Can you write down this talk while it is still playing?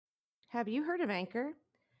Have you heard of Anchor?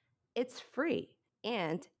 It's free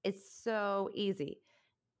and it's so easy.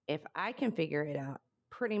 If I can figure it out,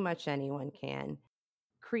 pretty much anyone can.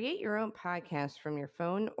 Create your own podcast from your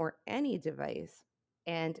phone or any device,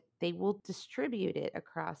 and they will distribute it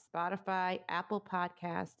across Spotify, Apple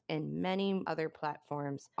Podcast, and many other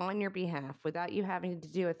platforms on your behalf without you having to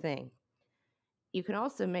do a thing. You can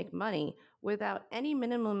also make money without any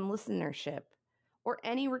minimum listenership or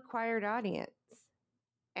any required audience.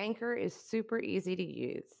 Anchor is super easy to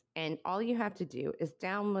use, and all you have to do is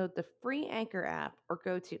download the free Anchor app or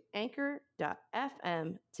go to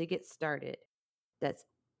anchor.fm to get started. That's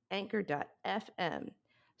anchor.fm.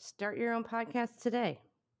 Start your own podcast today.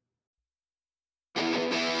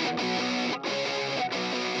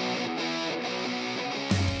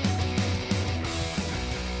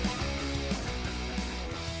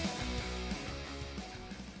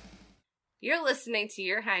 You're listening to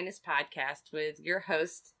Your Highness Podcast with your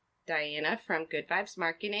host, Diana from Good Vibes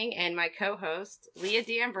Marketing, and my co-host, Leah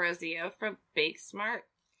D'Ambrosio from Bake Smart.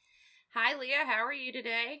 Hi, Leah. How are you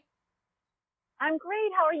today? I'm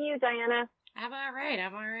great. How are you, Diana? I'm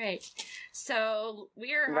all right. So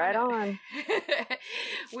we are right on.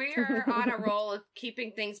 We are on a roll of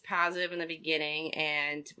keeping things positive in the beginning,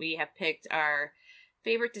 and we have picked our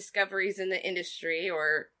favorite discoveries in the industry,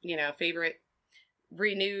 or favorite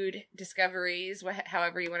renewed discoveries,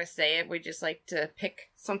 however you want to say it. We just like to pick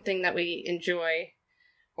something that we enjoy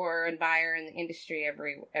or admire in the industry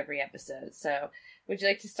every episode. So would you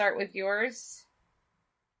like to start with yours?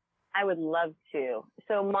 I would love to.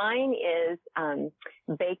 So mine is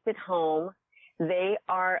Baked at Home. They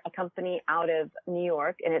are a company out of New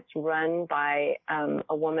York, and it's run by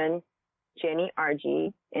a woman, Jenny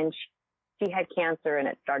Argy, and she had cancer, and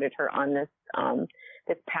it started her on this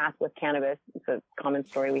path with cannabis. It's a common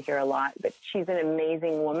story we hear a lot, but she's an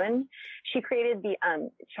amazing woman. She created the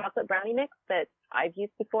chocolate brownie mix that I've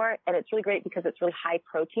used before, and it's really great because it's really high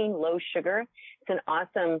protein, low sugar. It's an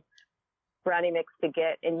awesome brownie mix to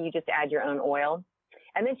get, and you just add your own oil.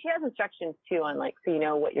 And then she has instructions too on so you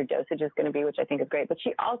know what your dosage is going to be, which I think is great. But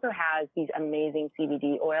she also has these amazing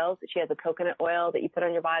CBD oils. She has a coconut oil that you put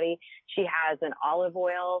on your body. She has an olive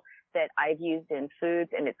oil that I've used in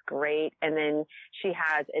foods, and it's great. And then she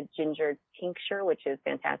has a ginger tincture, which is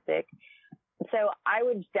fantastic. So I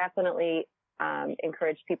would definitely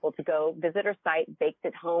encourage people to go visit her site,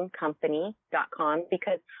 bakedathomecompany.com,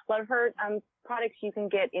 because a lot of her products you can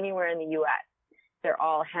get anywhere in the U.S. They're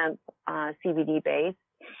all hemp CBD based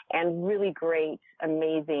and really great,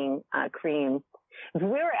 amazing creams. We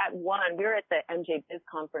were at the MJ Biz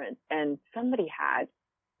conference, and somebody had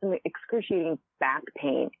some excruciating back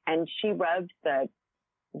pain, and she rubbed the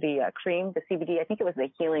cream, the CBD, I think it was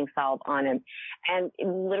the healing salve, on him. And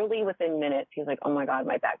literally within minutes, he was like, "Oh my God,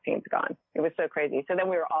 my back pain's gone." It was so crazy. So then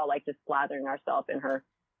we were all just slathering ourselves in her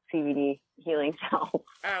CBD healing salve.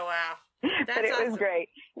 Oh, wow. But it was great.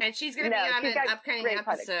 And she's going to be on an upcoming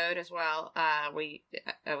episode as well. We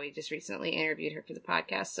just recently interviewed her for the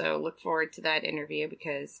podcast, so look forward to that interview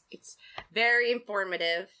because it's very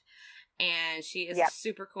informative, and she is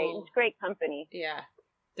super cool. It's great company. Yeah,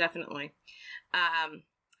 definitely.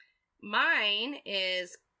 Mine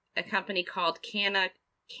is a company called Cannaclusive,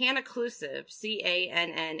 CANNACLUSIVE.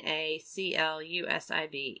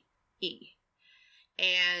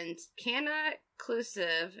 And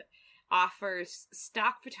Cannaclusive offers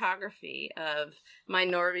stock photography of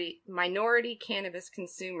minority cannabis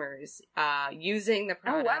consumers using the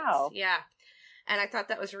product. Oh, wow. Yeah. And I thought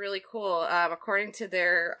that was really cool. According to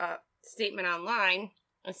their statement online,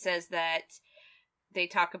 it says that they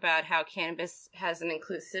talk about how cannabis has an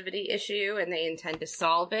inclusivity issue and they intend to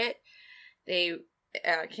solve it.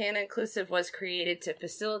 Cannaclusive was created to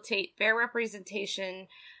facilitate fair representation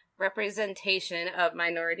of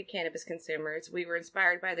minority cannabis consumers. We were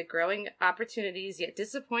inspired by the growing opportunities, yet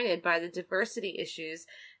disappointed by the diversity issues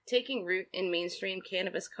taking root in mainstream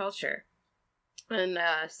cannabis culture. And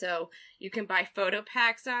so you can buy photo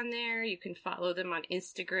packs on there. You can follow them on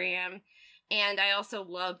Instagram. And I also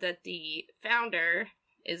love that the founder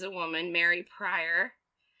is a woman, Mary Pryor.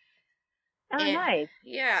 Oh, nice.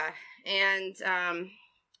 Yeah. And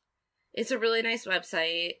it's a really nice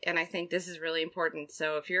website, and I think this is really important.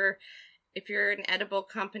 So if you're an edible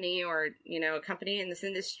company or, a company in this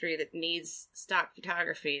industry that needs stock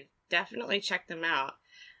photography, definitely check them out.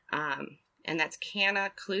 And that's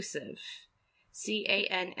Cannaclusive,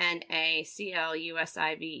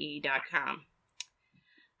 CANNACLUSIVE.com.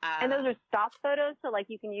 And those are stock photos, so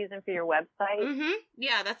you can use them for your website? Mm-hmm.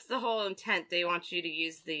 Yeah, that's the whole intent. They want you to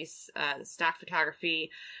use these stock photography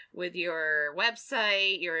with your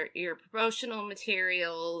website, your promotional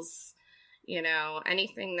materials,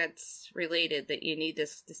 anything that's related that you need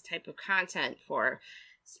this type of content for.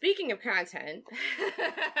 Speaking of content,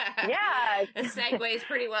 yeah, it segues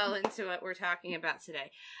pretty well into what we're talking about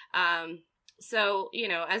today. So,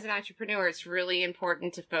 as an entrepreneur, it's really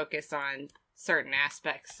important to focus on certain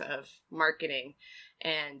aspects of marketing,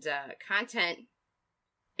 and content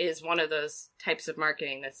is one of those types of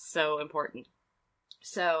marketing that's so important.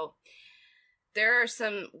 So there are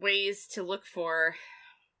some ways to look for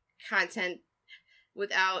content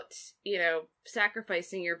without,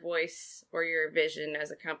 sacrificing your voice or your vision as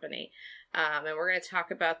a company. And we're going to talk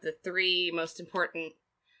about the 3 most important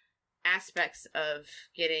aspects of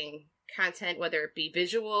getting content, whether it be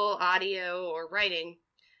visual, audio, or writing.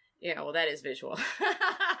 Well, that is visual.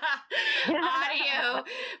 Audio,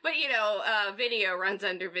 but video runs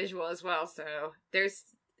under visual as well. So there's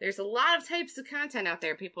a lot of types of content out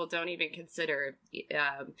there people don't even consider,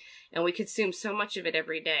 and we consume so much of it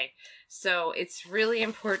every day. So it's really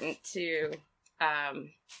important to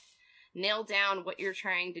nail down what you're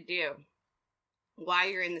trying to do, why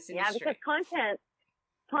you're in this industry. Yeah, because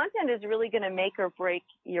content is really going to make or break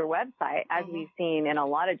your website, as we've seen in a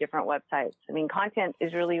lot of different websites. I mean, content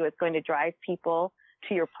is really what's going to drive people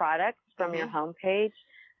to your products from your homepage.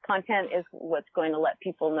 Content is what's going to let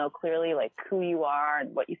people know clearly, like, who you are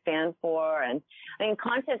and what you stand for. And I mean,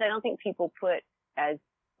 content, I don't think people put as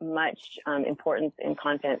much importance in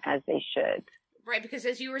content as they should. Right, because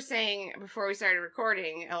as you were saying before we started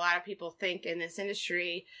recording, a lot of people think in this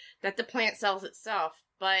industry that the plant sells itself,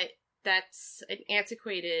 but that's an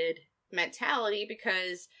antiquated mentality,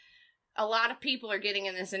 because a lot of people are getting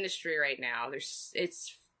in this industry right now.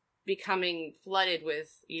 It's becoming flooded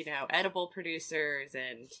with, edible producers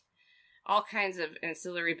and all kinds of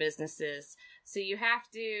ancillary businesses. So you have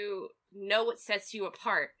to know what sets you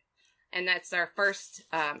apart. And that's our first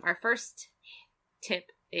tip,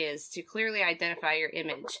 is to clearly identify your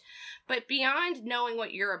image. But beyond knowing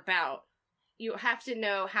what you're about, you have to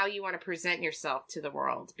know how you want to present yourself to the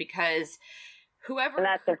world, because and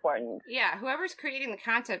that's important. Yeah, whoever's creating the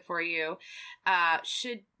content for you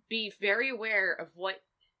should be very aware of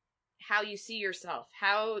how you see yourself,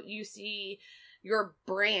 how you see your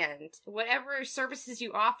brand, whatever services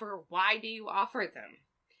you offer. Why do you offer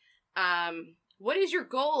them? What is your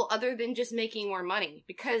goal other than just making more money?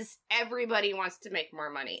 Because everybody wants to make more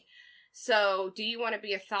money. So do you want to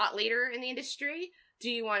be a thought leader in the industry? Do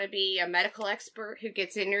you want to be a medical expert who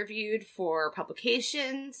gets interviewed for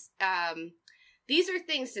publications? These are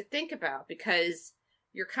things to think about, because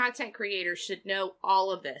your content creators should know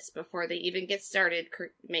all of this before they even get started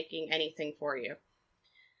making anything for you.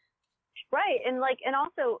 Right. And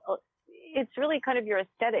also it's really kind of your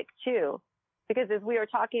aesthetic too, because as we were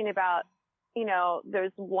talking about,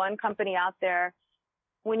 there's one company out there,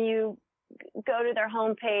 when you go to their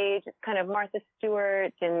homepage, it's kind of Martha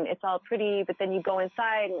Stewart and it's all pretty, but then you go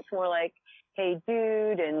inside and it's more like, hey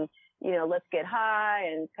dude, and let's get high,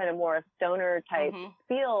 and kind of more a stoner type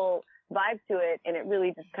feel vibe to it, and it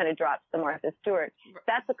really just kind of drops the Martha Stewart.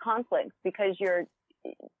 That's a conflict, because your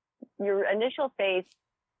initial face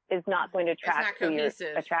is not going to attract who you're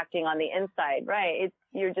attracting on the inside, right?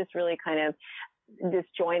 You're just really kind of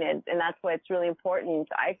disjointed, and that's why it's really important,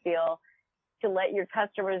 I feel, to let your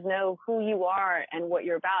customers know who you are and what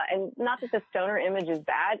you're about. And not that the stoner image is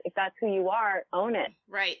bad. If that's who you are, own it.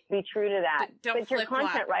 Right. Be true to that. But your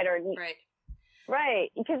content writer,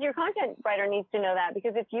 right, because your content writer needs to know that.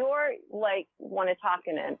 Because if you're want to talk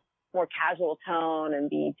in a more casual tone and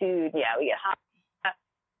be, dude, yeah, we get hot,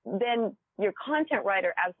 then your content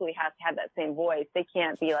writer absolutely has to have that same voice. They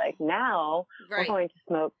can't be like, now we're going to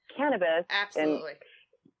smoke cannabis. Absolutely.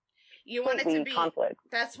 You want it to be conflict.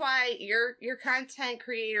 That's why your content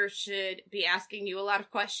creators should be asking you a lot of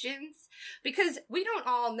questions, because we don't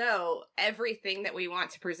all know everything that we want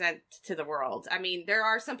to present to the world. I mean, there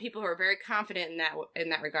are some people who are very confident in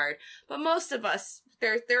that regard, but most of us,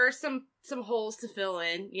 there are some holes to fill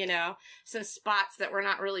in, some spots that we're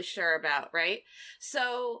not really sure about, right?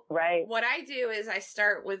 So what I do is I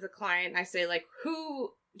start with the client. I say,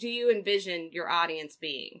 who do you envision your audience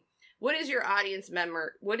being? What is your audience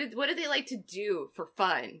member? What do they like to do for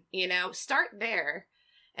fun? Start there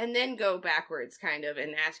and then go backwards kind of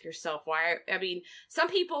and ask yourself why. I mean, some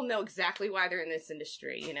people know exactly why they're in this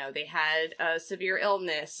industry. They had a severe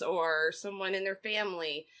illness, or someone in their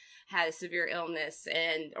family had a severe illness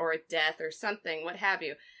or a death or something, what have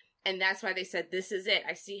you. And that's why they said, this is it.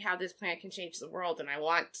 I see how this plant can change the world and I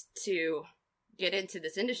want to get into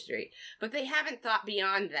this industry. But they haven't thought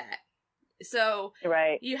beyond that. So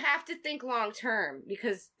you have to think long term,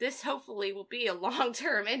 because this hopefully will be a long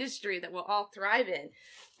term industry that we'll all thrive in.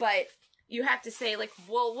 But you have to say, like,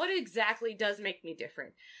 well, what exactly does make me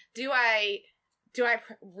different? Do I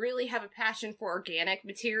really have a passion for organic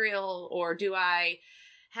material, or do I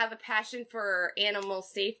have a passion for animal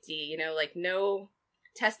safety? You know, like no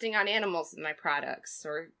testing on animals in my products,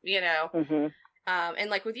 or, you know, and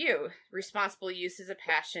like with you, responsible use is a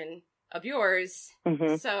passion of yours.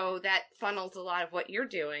 So that funnels a lot of what you're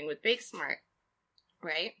doing with BakeSmart,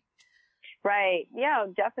 right? Right. Yeah,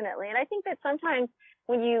 definitely. And I think that sometimes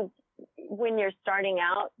when you're starting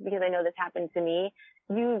out, because I know this happened to me,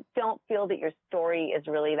 you don't feel that your story is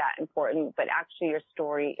really that important, but actually your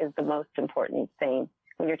story is the most important thing.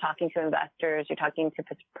 When you're talking to investors, you're talking to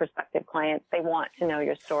prospective clients, they want to know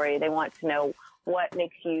your story. They want to know what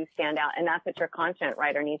makes you stand out. And that's what your content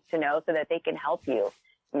writer needs to know so that they can help you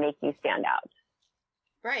make you stand out.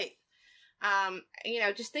 Right. You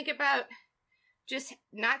know, just think about just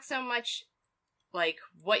not so much like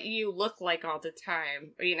what you look like all the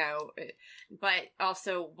time, you know, but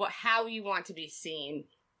also how you want to be seen,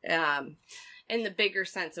 in the bigger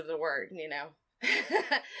sense of the word, you know.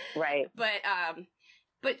 Right.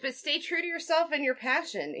 But stay true to yourself and your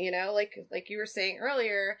passion, you know, like you were saying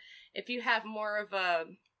earlier, if you have more of a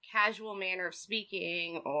casual manner of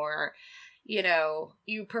speaking, or, you know,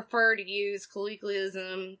 you prefer to use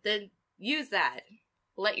colloquialism, then use that.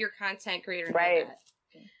 Let your content creator know that.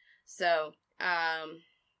 So,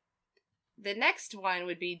 the next one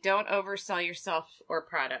would be don't oversell yourself or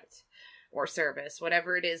product or service,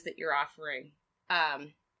 whatever it is that you're offering.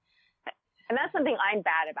 And that's something I'm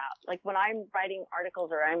bad about. Like when I'm writing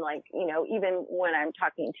articles, or I'm like, you know, even when I'm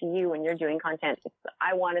talking to you and you're doing content,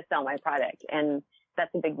 I want to sell my product. And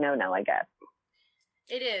that's a big no-no, I guess.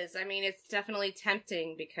 It is. I mean, it's definitely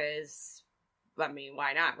tempting because, I mean,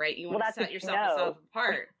 why not, right? You want to set yourself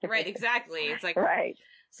apart. Right, exactly. It's like, right.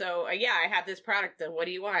 So, yeah, I have this product, what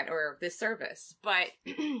do you want? Or this service. But,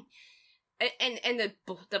 and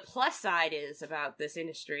the plus side is about this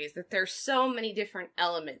industry is that there's so many different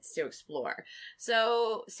elements to explore.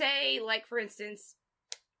 So, say, like, for instance,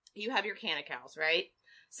 you have your Canacals, right?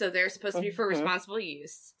 So they're supposed to be for responsible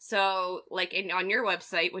use. So, like, on your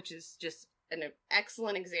website, which is just an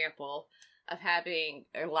excellent example of having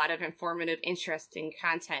a lot of informative, interesting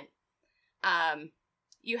content,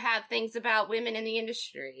 you have things about women in the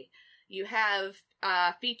industry. You have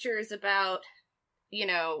features about, you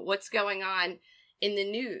know, what's going on in the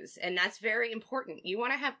news. And that's very important. You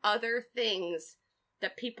want to have other things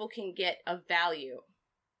that people can get of value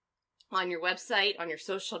on your website, on your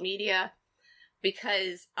social media,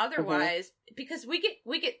 because otherwise, because we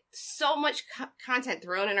get so much content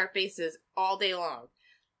thrown in our faces all day long.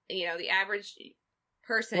 You know, the average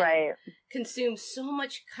person consumes so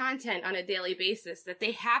much content on a daily basis that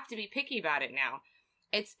they have to be picky about it now.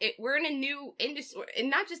 We're in a new industry, and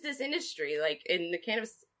not just this industry, like in the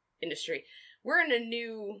cannabis industry, we're in a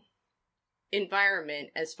new environment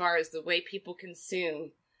as far as the way people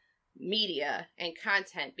consume media and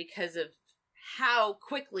content because of how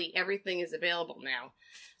quickly everything is available now.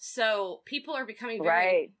 So people are becoming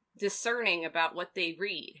very discerning about what they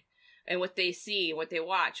read and what they see, what they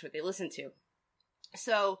watch, what they listen to.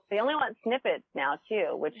 So they only want snippets now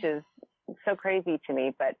too, which is so crazy to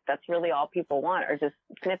me, but that's really all people want, are just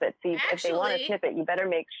snippets. So if they want a snippet, you better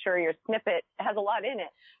make sure your snippet has a lot in it.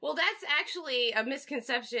 Well, that's actually a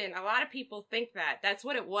misconception. A lot of people think that. That's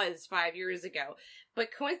what it was 5 years ago. But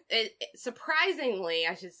surprisingly,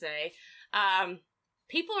 I should say,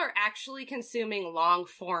 people are actually consuming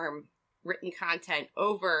long-form written content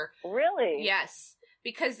over... Really? Yes.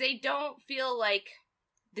 Because they don't feel like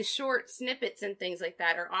the short snippets and things like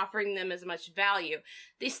that are offering them as much value.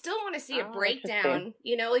 They still want to see a breakdown,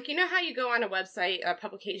 you know, like, you know how you go on a website, a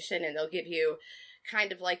publication, and they'll give you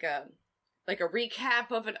kind of like a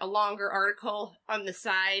recap of a longer article on the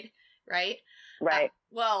side, right? Right.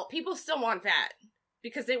 Well, people still want that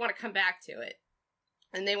because they want to come back to it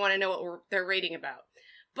and they want to know what they're reading about.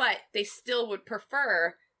 But they still would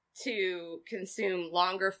prefer to consume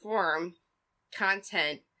longer form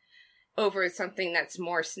content over something that's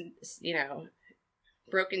more, you know,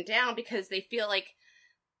 broken down, because they feel like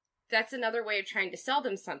that's another way of trying to sell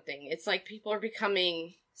them something. It's like people are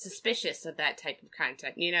becoming suspicious of that type of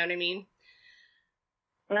content. You know what I mean?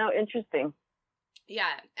 No, interesting.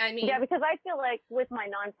 Yeah, I mean... Yeah, because I feel like with my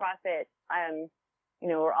nonprofit, you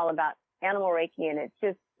know, we're all about animal Reiki, and it's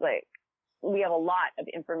just like we have a lot of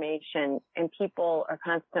information and people are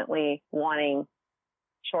constantly wanting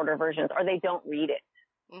shorter versions, or they don't read it.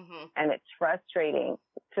 And it's frustrating.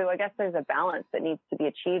 So I guess there's a balance that needs to be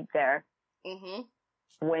achieved there.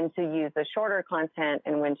 When to use the shorter content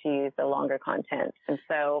and when to use the longer content. And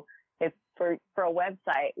so if for a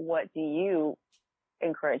website, what do you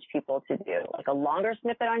encourage people to do? Like a longer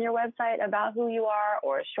snippet on your website about who you are,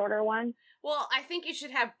 or a shorter one? Well, I think you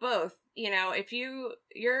should have both. If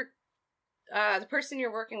you're the person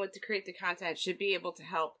you're working with to create the content should be able to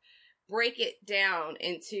help break it down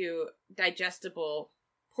into digestible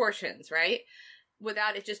portions, right?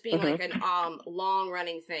 Without it just being like an long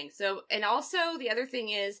running thing. So, and also the other thing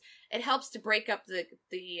is it helps to break up the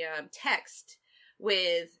text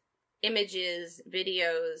with images,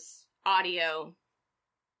 videos, audio,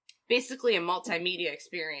 basically a multimedia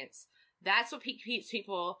experience. That's what keeps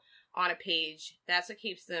people on a page. That's what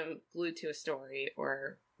keeps them glued to a story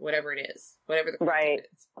or whatever it is, whatever the content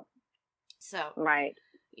is. So, right.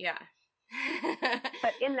 Yeah.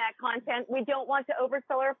 But in that content, we don't want to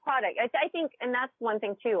oversell our product. I think, and that's one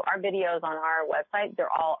thing too, our videos on our website, they're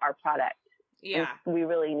all our product. Yeah. And we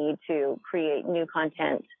really need to create new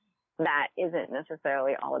content that isn't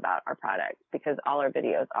necessarily all about our product, because all our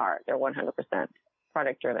videos they're 100%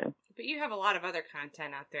 product driven. But you have a lot of other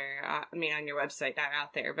content out there. On your website, not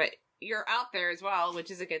out there, but you're out there as well, which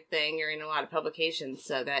is a good thing. You're in a lot of publications,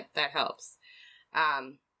 so that helps.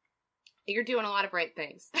 You're doing a lot of right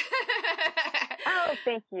things. Oh,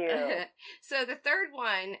 thank you. So the third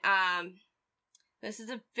one, this is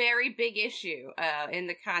a very big issue in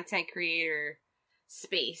the content creator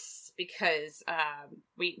space, because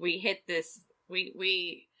we hit this,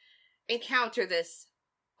 we encounter this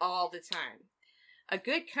all the time. A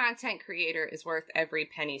good content creator is worth every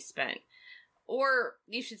penny spent. Or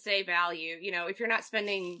you should say value. If you're not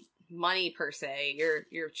spending money per se,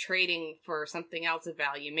 you're trading for something else of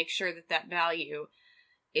value. Make sure that value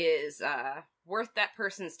is worth that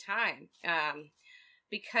person's time,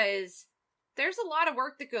 because there's a lot of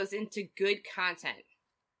work that goes into good content.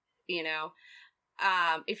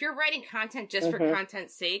 If you're writing content just for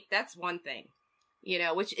content's sake, that's one thing,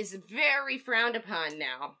 which is very frowned upon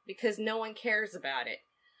now because no one cares about it.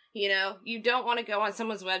 You don't want to go on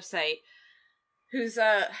someone's website who's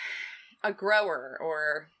a grower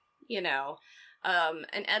or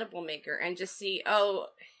an edible maker and just see, oh,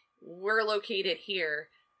 we're located here,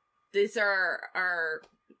 these are our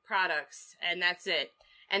products, and that's it.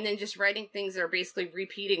 And then just writing things that are basically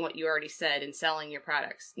repeating what you already said and selling your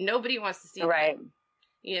products. Nobody wants to see that.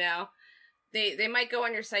 They might go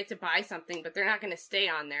on your site to buy something, but they're not going to stay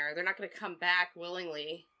on there. They're not going to come back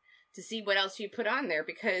willingly to see what else you put on there,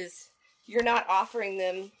 because you're not offering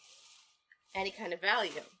them any kind of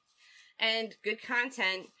value. And good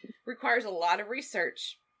content requires a lot of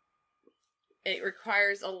research. It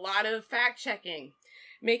requires a lot of fact checking,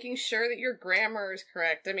 making sure that your grammar is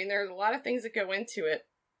correct. There's a lot of things that go into it.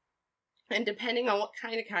 And depending on what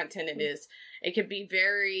kind of content it is, it can be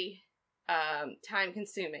very time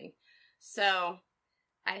consuming. So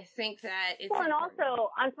I think that it's and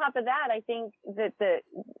also on top of that, I think that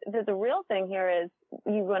the real thing here is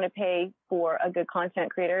you want to pay for a good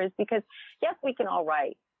content creator, is because yes, we can all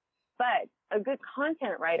write, but a good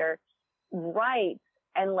content writer writes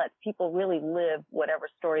and lets people really live whatever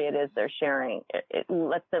story it is they're sharing. It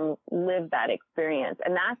lets them live that experience.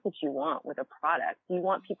 And that's what you want with a product. You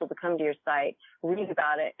want people to come to your site, read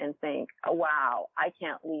about it, and think, oh, wow, I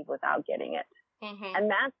can't leave without getting it. Mm-hmm. And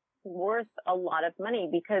that's worth a lot of money,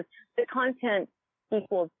 because the content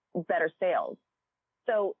equals better sales.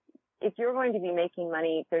 So if you're going to be making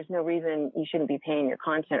money, there's no reason you shouldn't be paying your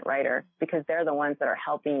content writer, because they're the ones that are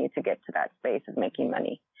helping you to get to that space of making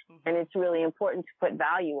money. Mm-hmm. And it's really important to put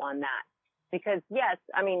value on that, because yes,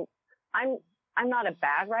 I'm not a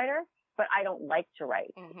bad writer, but I don't like to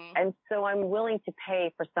write. Mm-hmm. And so I'm willing to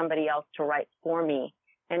pay for somebody else to write for me.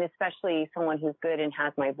 And especially someone who's good and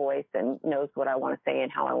has my voice and knows what I want to say and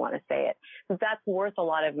how I want to say it. So that's worth a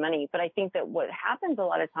lot of money. But I think that what happens a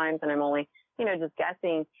lot of times, and I'm only, just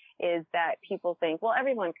guessing, is that people think, well,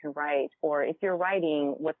 everyone can write, or if you're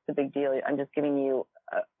writing, what's the big deal? I'm just giving you,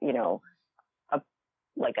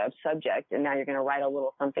 a subject, and now you're going to write a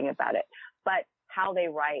little something about it. But how they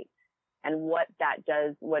write and what that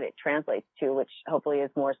does, what it translates to, which hopefully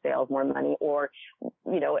is more sales, more money, or,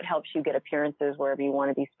 it helps you get appearances wherever you want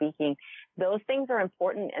to be speaking. Those things are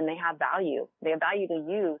important, and they have value. They have value to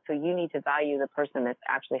you, so you need to value the person that's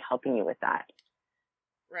actually helping you with that.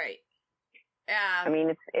 Right.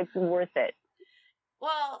 It's worth it.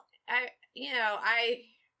 Well, I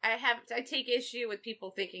take issue with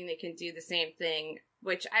people thinking they can do the same thing,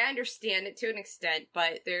 which I understand it to an extent,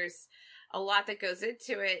 but there's a lot that goes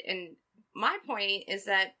into it. And my point is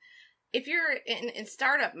that if you're in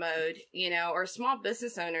startup mode, or a small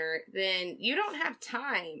business owner, then you don't have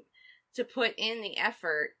time to put in the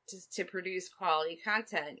effort to produce quality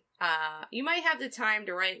content. You might have the time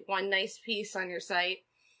to write one nice piece on your site,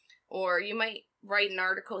 or you might write an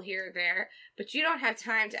article here or there, but you don't have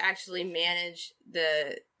time to actually manage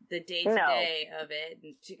the day-to-day of it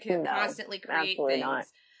and to constantly create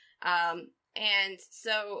things. And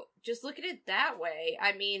so just look at it that way.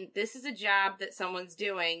 I mean, this is a job that someone's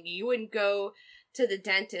doing. You wouldn't go to the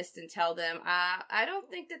dentist and tell them, I don't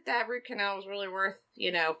think that root canal is really worth,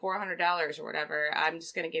 $400 or whatever. I'm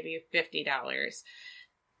just going to give you $50.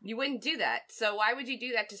 You wouldn't do that. So why would you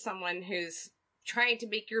do that to someone who's trying to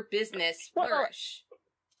make your business flourish?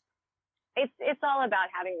 It's all about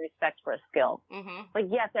having respect for a skill. Mm-hmm. Like,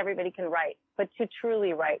 yes, everybody can write, but to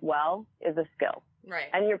truly write well is a skill. Right.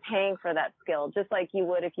 And you're paying for that skill, just like you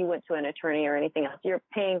would if you went to an attorney or anything else. You're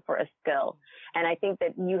paying for a skill. And I think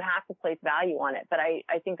that you have to place value on it. But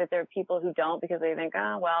I think that there are people who don't because they think,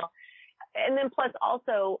 and then plus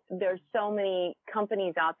also there's so many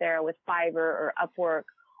companies out there with Fiverr or Upwork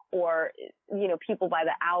or, people by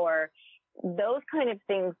the hour. Those kind of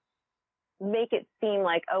things make it seem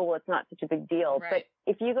like, it's not such a big deal. Right.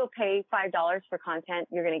 But if you go pay $5 for content,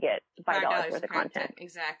 you're going to get $5 worth of content.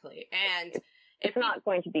 Exactly. And it's not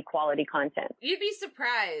going to be quality content. You'd be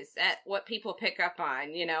surprised at what people pick up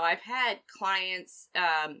on. I've had clients,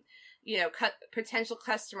 potential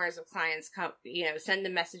customers of clients come, send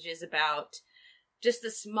them messages about just the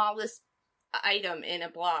smallest item in a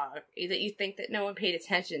blog that you think that no one paid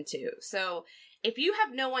attention to. So if you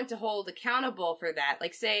have no one to hold accountable for that,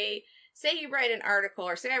 like say you write an article,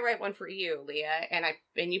 or say I write one for you, Leah,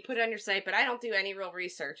 and you put it on your site, but I don't do any real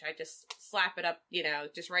research. I just slap it up,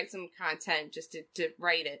 just write some content just to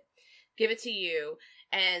write it, give it to you,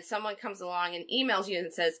 and someone comes along and emails you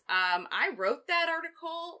and says, I wrote that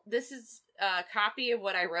article. This is a copy of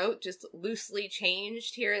what I wrote, just loosely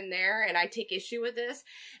changed here and there, and I take issue with this.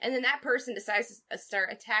 And then that person decides to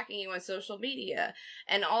start attacking you on social media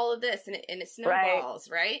and all of this, and it snowballs,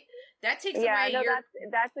 right? That takes away your...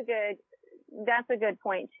 that's a good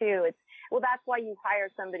point too. That's why you hire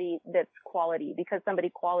somebody that's quality, because somebody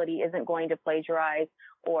quality isn't going to plagiarize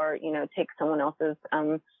or, take someone else's,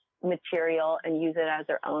 material and use it as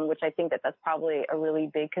their own, which I think that's probably a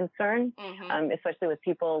really big concern, mm-hmm. Especially with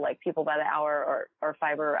people like People by the Hour or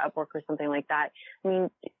Fiverr or Upwork or something like that. I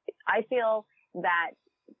mean, I feel that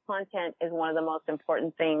content is one of the most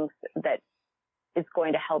important things that is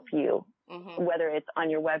going to help you, mm-hmm. whether it's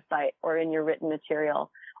on your website or in your written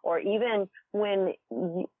material, or even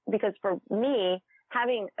because for me,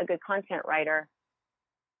 having a good content writer,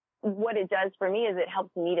 what it does for me is it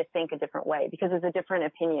helps me to think a different way because it's a different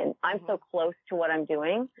opinion. I'm mm-hmm. so close to what I'm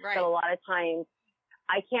doing. Right. So a lot of times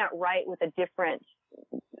I can't write with a different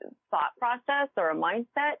thought process or a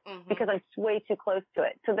mindset mm-hmm. because I'm way too close to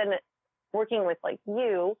it. So then working with like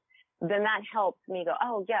you, then that helps me go,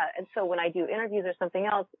 oh yeah. And so when I do interviews or something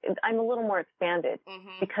else, I'm a little more expanded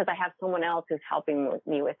mm-hmm. because I have someone else who's helping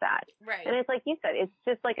me with that. Right. And it's like you said, it's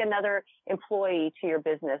just like another employee to your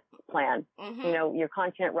business plan. Mm-hmm. Your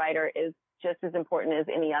content writer is just as important as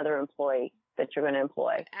any other employee that you're going to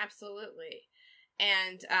employ. Absolutely.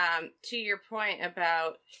 And to your point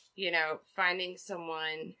about, finding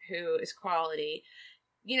someone who is quality,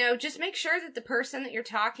 just make sure that the person that you're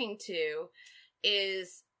talking to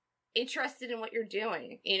is interested in what you're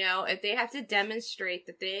doing. If they have to demonstrate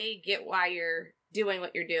that they get why you're doing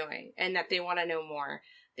what you're doing and that they want to know more,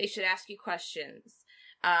 they should ask you questions.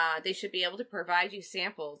 They should be able to provide you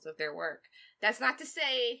samples of their work. That's not to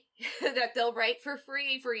say that they'll write for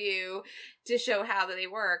free for you to show how they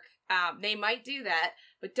work. They might do that,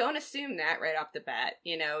 but don't assume that right off the bat.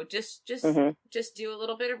 Just do a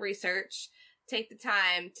little bit of research. Take the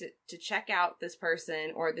time to check out this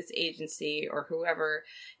person or this agency or whoever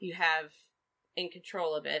you have in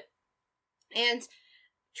control of it. And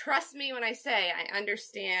trust me when I say I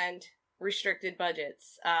understand restricted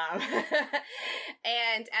budgets. And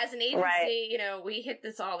as an agency, right. We hit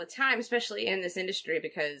this all the time, especially in this industry,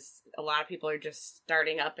 because a lot of people are just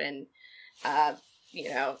starting up and,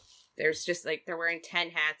 there's just like they're wearing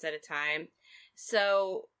 10 hats at a time.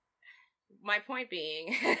 So my point being,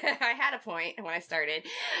 I had a point when I started,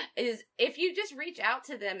 is if you just reach out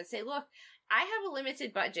to them and say, look, I have a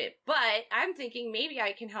limited budget, but I'm thinking maybe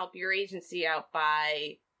I can help your agency out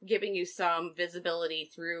by giving you some visibility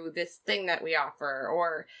through this thing that we offer,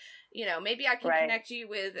 or, maybe I can right. connect you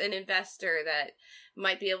with an investor that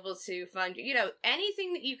might be able to fund,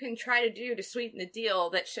 anything that you can try to do to sweeten the deal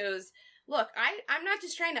that shows, look, I'm not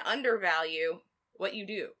just trying to undervalue what you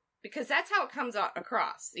do. Because that's how it comes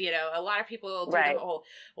across. A lot of people will do right. the whole,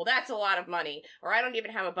 well, that's a lot of money, or I don't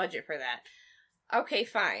even have a budget for that. Okay,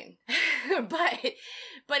 fine. but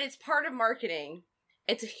it's part of marketing.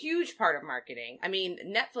 It's a huge part of marketing. I mean,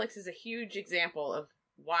 Netflix is a huge example of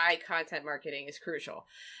why content marketing is crucial.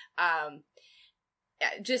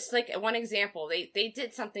 just like one example, they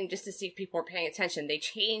did something just to see if people were paying attention. They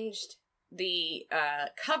changed the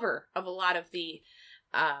cover of a lot of the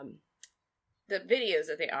videos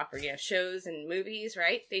that they offer, shows and movies,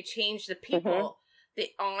 right? They changed the people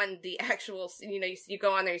on the actual, you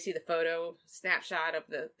go on there, you see the photo snapshot of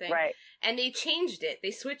the thing. Right. And they changed it.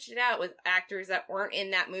 They switched it out with actors that weren't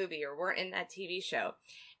in that movie or weren't in that TV show.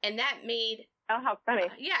 And that made... Oh, how funny.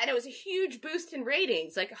 And it was a huge boost in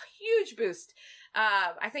ratings, like a huge boost.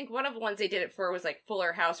 I think one of the ones they did it for was like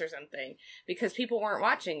Fuller House or something, because people weren't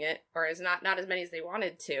watching it, or not as many as they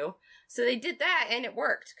wanted to. So they did that, and it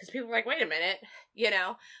worked, because people were like, wait a minute,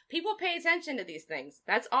 people pay attention to these things.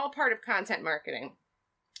 That's all part of content marketing.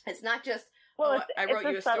 It's not just, I wrote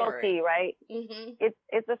you a subtlety, story. Right? Mm-hmm.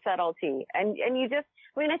 It's a subtlety. And you just,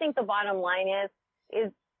 I think the bottom line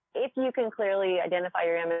is if you can clearly identify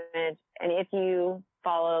your image, and if you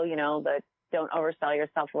follow, the don't oversell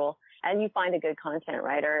yourself rule, and you find a good content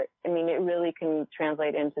writer, it really can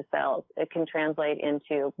translate into sales. It can translate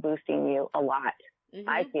into boosting you a lot,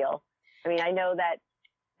 I feel. I know that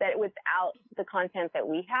without the content that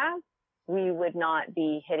we have, we would not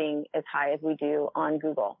be hitting as high as we do on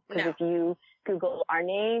Google. Because if you Google our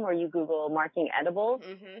name or you Google marketing edibles,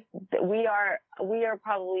 we are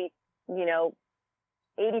probably,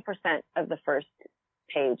 80% of the first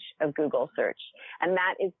page of Google search. And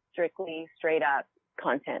that is strictly straight up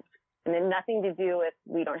content. And then nothing to do with,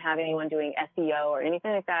 we don't have anyone doing SEO or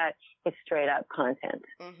anything like that. It's straight up content.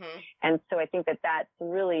 And so I think that that's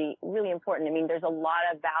really, really important. There's a lot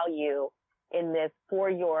of value in this for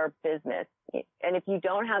your business. And if you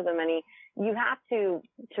don't have the money, you have to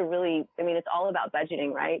really, it's all about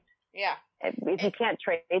budgeting, right? Yeah. If you can't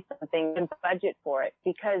trade something, then budget for it,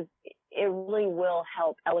 because it really will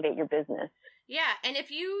help elevate your business. Yeah, and if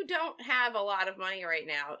you don't have a lot of money right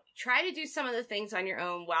now, try to do some of the things on your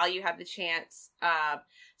own while you have the chance,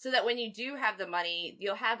 so that when you do have the money,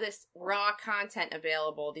 you'll have this raw content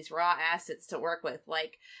available, these raw assets to work with,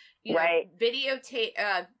 like,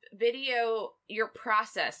 video your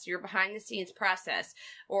process, your behind the scenes process,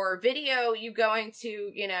 or video you going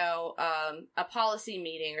to, a policy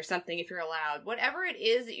meeting or something if you're allowed. Whatever it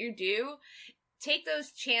is that you do, take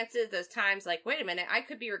those chances, those times, like, wait a minute, I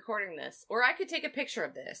could be recording this, or I could take a picture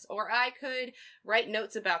of this, or I could write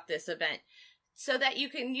notes about this event, so that you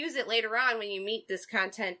can use it later on when you meet this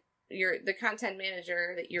content, the content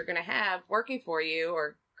manager that you're going to have working for you,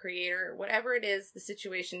 or creator, whatever it is, the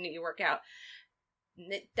situation that you work out.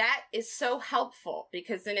 That is so helpful,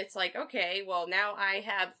 because then it's like, okay, well, now I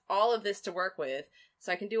have all of this to work with,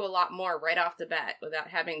 so I can do a lot more right off the bat without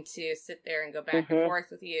having to sit there and go back and forth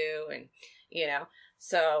with you, and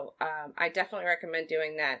so I definitely recommend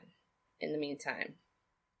doing that in the meantime.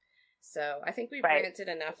 So I think we've ranted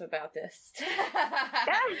enough about this. Well,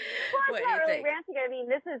 it's not really ranting.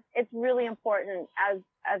 It's really important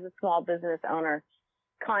as a small business owner.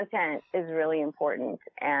 Content is really important.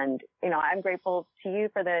 And, I'm grateful to you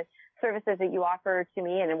for the services that you offer to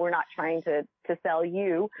me. And we're not trying to sell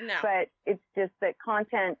you, but it's just that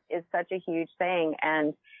content is such a huge thing.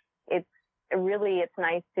 And it's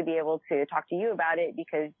nice to be able to talk to you about it,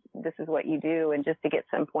 because this is what you do, and just to get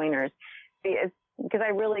some pointers. Because I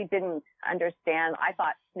really didn't understand. I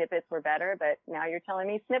thought snippets were better, but now you're telling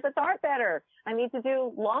me snippets aren't better. I need to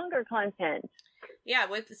do longer content. Yeah,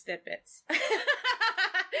 with the snippets. You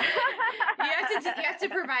have to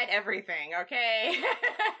provide everything, okay?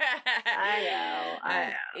 I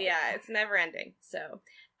know. Yeah, it's never ending. So,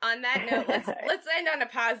 on that note, let's end on a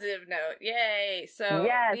positive note. Yay! So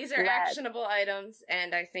these are actionable items,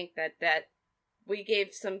 and I think that we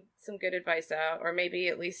gave some good advice out, or maybe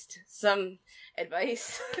at least some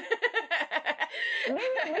advice. Maybe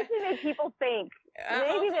make people think.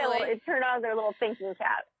 Maybe they'll turn on their little thinking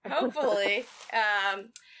cap. Hopefully.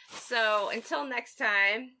 So until next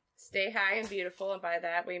time, stay high and beautiful. And by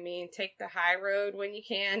that, we mean take the high road when you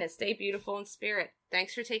can, and stay beautiful in spirit.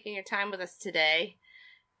 Thanks for taking your time with us today.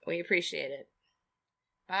 We appreciate it.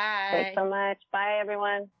 Bye. Thanks so much. Bye,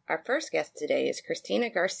 everyone. Our first guest today is Christina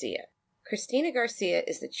Garcia. Christina Garcia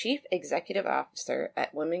is the Chief Executive Officer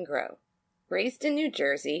at Women Grow. Raised in New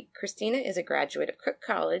Jersey, Christina is a graduate of Cook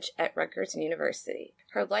College at Rutgers University.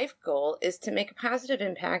 Her life goal is to make a positive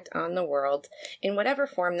impact on the world in whatever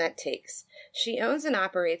form that takes. She owns and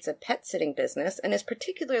operates a pet sitting business and is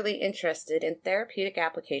particularly interested in therapeutic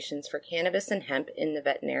applications for cannabis and hemp in the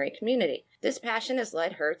veterinary community. This passion has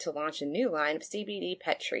led her to launch a new line of CBD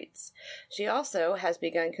pet treats. She also has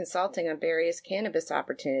begun consulting on various cannabis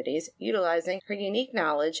opportunities, utilizing her unique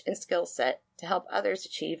knowledge and skill set to help others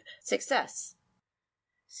achieve success.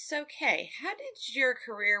 So, Kay, how did your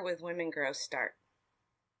career with Women Grow start?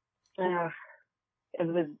 it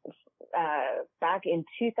was back in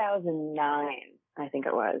 2009, I think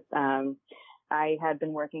it was. I had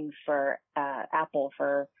been working for Apple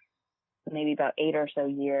for maybe about 8 or so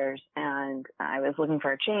years, and I was looking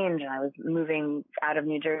for a change, and I was moving out of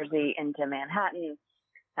New Jersey into Manhattan.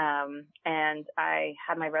 And I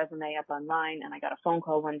had my resume up online, and I got a phone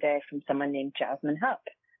call one day from someone named Jasmine Hupp.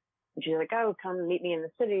 And she's like, "Oh, come meet me in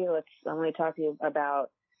the city. I want to talk to you about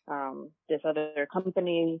this other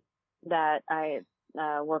company that I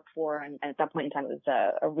worked for." And at that point in time, it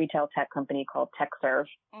was a retail tech company called TechServe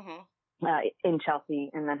in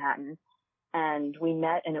Chelsea, in Manhattan. And we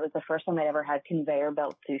met, and it was the first time I'd ever had conveyor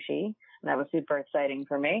belt sushi. And that was super exciting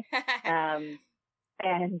for me.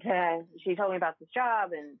 And she told me about this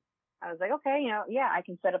job, and I was like, okay, yeah, I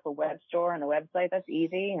can set up a web store and a website. That's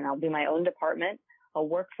easy. And I'll do my own department. I'll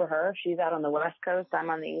work for her. She's out on the West Coast. I'm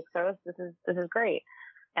on the East Coast. This is great.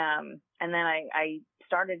 And then I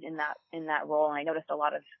started in that role, and I noticed a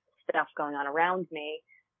lot of stuff going on around me.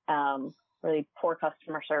 Really poor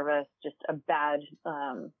customer service, just a bad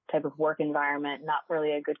type of work environment, not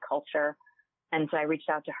really a good culture. And so I reached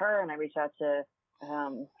out to her, and I reached out to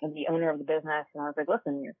the owner of the business, and I was like,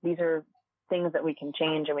 listen, these are things that we can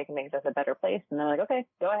change, and we can make this a better place. And they're like, okay,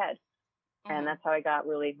 go ahead. And that's how I got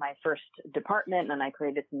really my first department, and I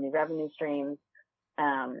created some new revenue streams.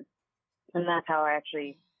 And that's how I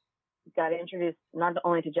actually got introduced not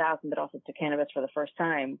only to Jasmine, but also to cannabis for the first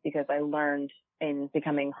time, because I learned in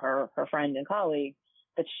becoming her friend and colleague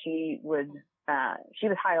that she was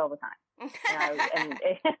high all the time.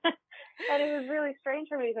 And it was really strange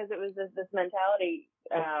for me, because it was this mentality,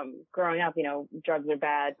 growing up, drugs are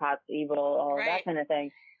bad, pot's evil, all of that kind of thing.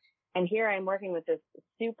 And here I'm working with this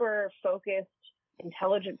super focused,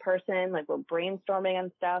 intelligent person, like we're brainstorming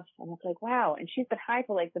on stuff. And it's like, wow. And she's been high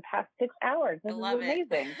for like the past 6 hours. This is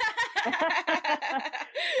amazing.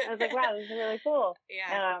 I was like, wow, this is really cool.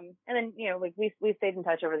 Yeah. And then, we stayed in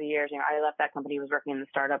touch over the years. I left that company, was working in the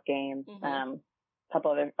startup game, a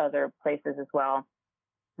couple other places as well.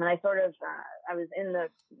 And I sort of, I was in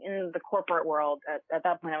the corporate world. At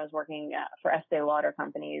that point, I was working for Estee Lauder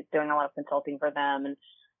companies, doing a lot of consulting for them and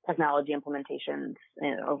technology implementations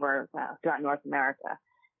over throughout North America.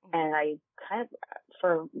 And I kind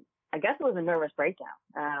of, I guess it was a nervous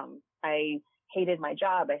breakdown. I hated my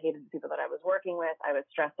job. I hated the people that I was working with. I was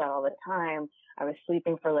stressed out all the time. I was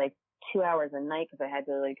sleeping for like 2 hours a night, because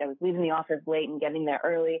I was leaving the office late and getting there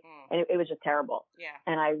early, and it was just terrible. Yeah.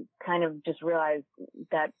 And I kind of just realized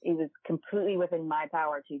that it was completely within my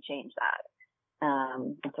power to change that.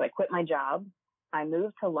 And so I quit my job. I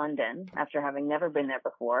moved to London after having never been there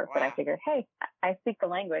before, but I figured, hey, I speak the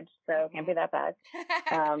language, so it can't be that bad.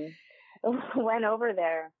 Went over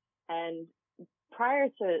there, and prior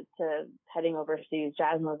to heading overseas,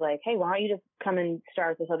 Jasmine was like, hey, why don't you just come and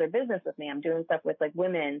start this other business with me? I'm doing stuff with like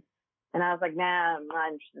women. And I was like, nah, I'm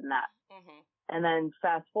not interested in that. And then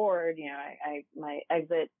fast forward, my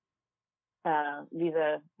exit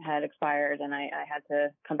visa had expired, and I had to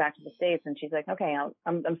come back to the States. And she's like, okay,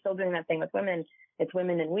 I'm still doing that thing with women. It's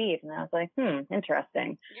women in weed. And I was like,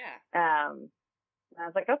 interesting. Yeah. And I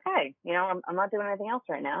was like, okay, I'm not doing anything else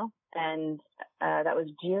right now. And that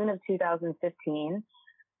was June of 2015.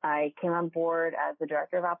 I came on board as the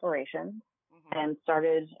director of operations and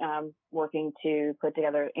started working to put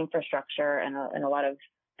together infrastructure and a lot of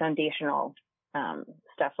foundational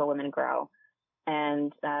stuff for Women Grow.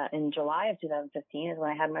 And in July of 2015 is when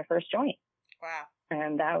I had my first joint. Wow.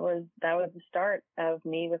 And that was the start of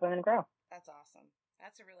me with Women Grow. That's awesome.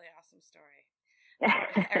 That's a really awesome story.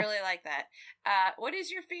 I really like that. What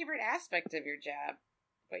is your favorite aspect of your job,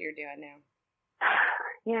 what you're doing now?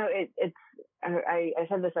 I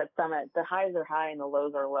said this at Summit, the highs are high and the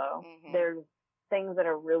lows are low. There's things that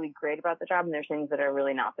are really great about the job, and there's things that are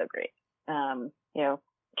really not so great.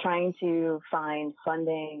 Trying to find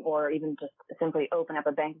funding or even just simply open up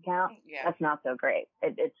a bank account, that's not so great.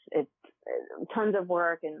 It's tons of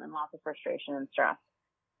work and lots of frustration and stress.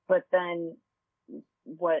 But then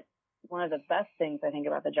one of the best things I think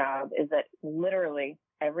about the job is that literally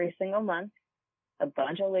every single month, a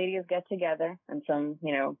bunch of ladies get together, and some,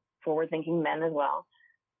 forward-thinking men as well.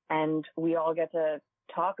 And we all get to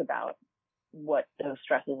talk about what those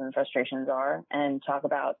stresses and frustrations are, and talk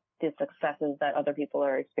about the successes that other people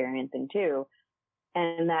are experiencing too.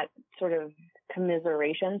 And that sort of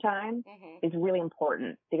commiseration time is really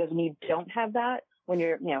important, because when you don't have that, when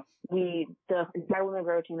you're, the entire Women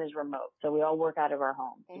Grow team is remote. So we all work out of our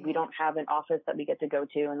homes. We don't have an office that we get to go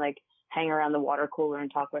to and like hang around the water cooler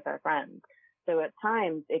and talk with our friends. So at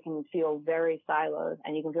times it can feel very siloed,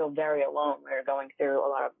 and you can feel very alone when you're going through a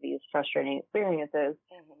lot of these frustrating experiences.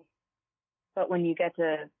 But when you get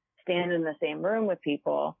to stand in the same room with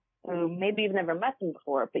people who maybe you've never met them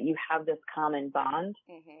before, but you have this common bond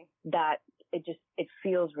that it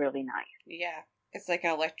feels really nice. Yeah. It's like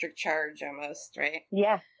an electric charge almost, right?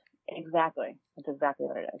 Yes, exactly. That's exactly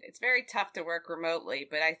what it is. It's very tough to work remotely,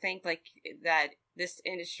 but I think like that this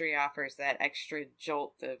industry offers that extra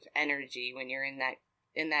jolt of energy when you're in that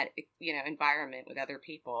environment with other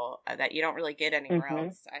people that you don't really get anywhere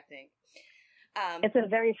else, I think. It's a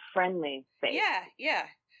very friendly space. Yeah.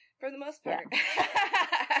 For the most part. Yeah.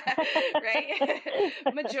 Right?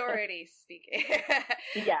 Majority speaking.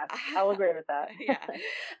 Yes, I'll agree with that. Yeah.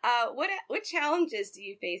 What challenges do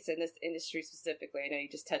you face in this industry specifically? I know you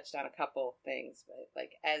just touched on a couple things, but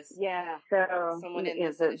like as so someone in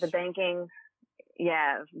this the banking,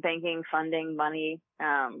 banking, funding, money.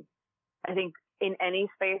 I think in any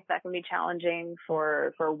space that can be challenging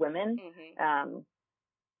for women.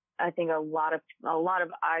 I think a lot of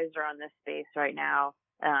eyes are on this space right now.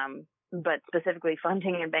 But specifically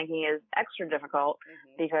funding and banking is extra difficult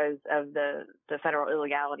because of the federal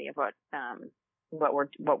illegality of what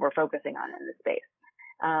we're focusing on in this space.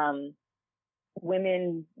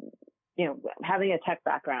 Women, having a tech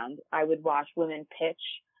background, I would watch women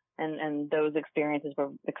pitch and those experiences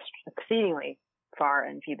were exceedingly far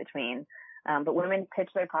and few between. But women pitch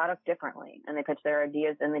their product differently and they pitch their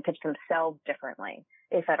ideas and they pitch themselves differently,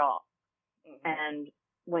 if at all. And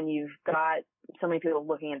when you've got so many people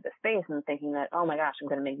looking at the space and thinking that, oh my gosh, I'm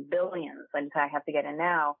going to make billions, I have to get in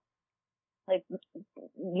now. Like,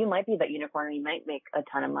 you might be that unicorn and you might make a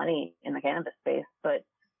ton of money in the cannabis space, but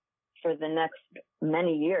for the next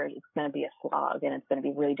many years, it's going to be a slog and it's going to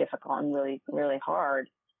be really difficult and really, really hard.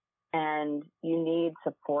 And you need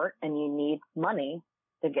support and you need money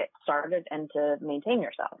to get started and to maintain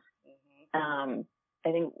yourself.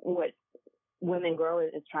 I think what Women Grow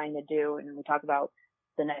is trying to do, and we talk about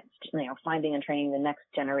the next, finding and training the next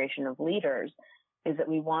generation of leaders, is that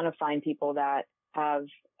we want to find people that have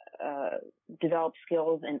developed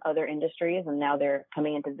skills in other industries and now they're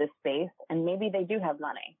coming into this space and maybe they do have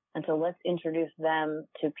money. And so let's introduce them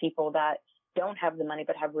to people that don't have the money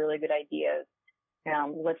but have really good ideas.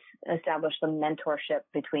 Let's establish some mentorship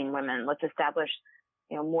between women. Let's establish,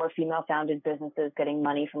 more female-founded businesses getting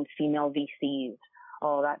money from female VCs,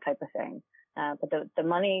 all that type of thing. But the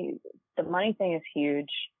money thing is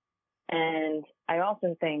huge. And I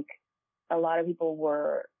also think a lot of people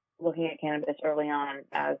were looking at cannabis early on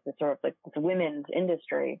as the sort of like the women's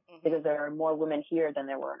industry because there are more women here than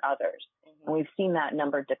there were in others. And we've seen that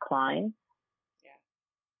number decline.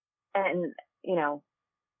 Yeah. And,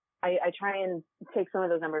 I try and take some of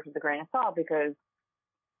those numbers with a grain of salt because,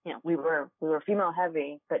 we were female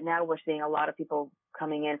heavy, but now we're seeing a lot of people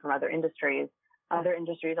coming in from other industries. Other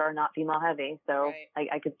industries are not female heavy. So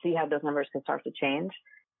I could see how those numbers could start to change.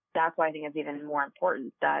 That's why I think it's even more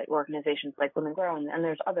important that organizations like Women Grow, and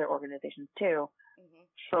there's other organizations too,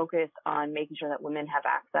 focus on making sure that women have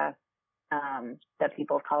access, that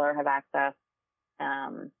people of color have access,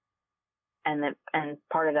 and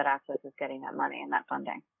part of that access is getting that money and that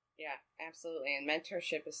funding. Yeah, absolutely. And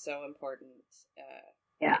mentorship is so important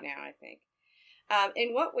right now, I think.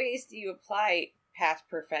 In what ways do you apply past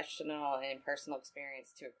professional and personal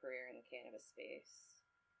experience to a career in the cannabis space?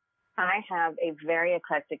 I have a very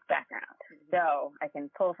eclectic background, so I can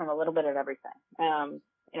pull from a little bit of everything.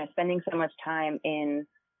 Spending so much time in,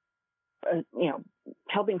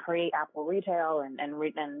 helping create Apple Retail and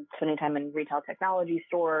spending time in retail technology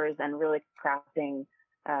stores and really crafting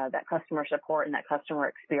that customer support and that customer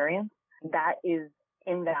experience. That is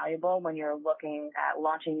invaluable when you're looking at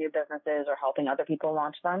launching new businesses or helping other people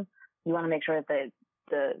launch them. You want to make sure that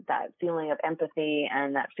that feeling of empathy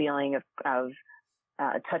and that feeling of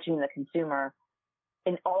touching the consumer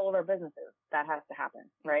in all of our businesses, that has to happen,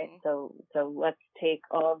 right? So let's take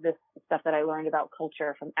all of this stuff that I learned about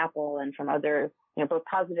culture from Apple and from other, both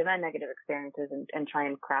positive and negative experiences and try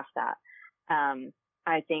and craft that.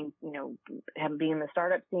 I think, being in the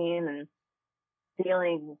startup scene and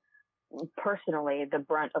feeling personally the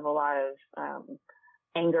brunt of a lot of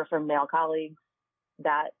anger from male colleagues,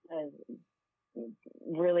 that has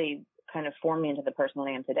really kind of formed me into the person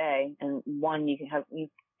I am today. And one, you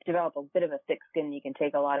develop a bit of a thick skin. You can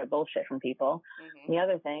take a lot of bullshit from people. The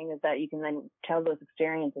other thing is that you can then tell those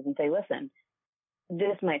experiences and say, listen,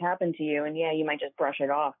 this might happen to you. And you might just brush it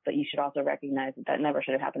off, but you should also recognize that never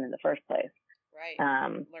should have happened in the first place. Right.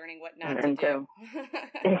 Learning what not to do.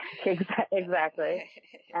 Exactly.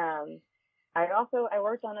 I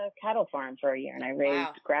worked on a cattle farm for a year and I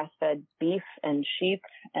raised grass-fed beef and sheep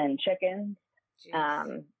and chickens.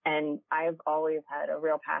 And I've always had a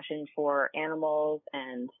real passion for animals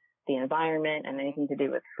and the environment and anything to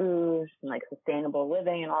do with food and like sustainable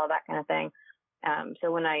living and all that kind of thing.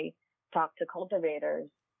 So when I talk to cultivators,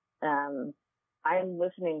 I'm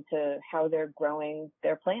listening to how they're growing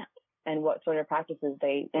their plants and what sort of practices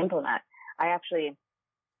they implement. I actually,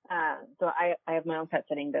 so I have my own pet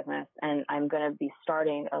sitting business, and I'm going to be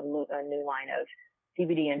starting a new line of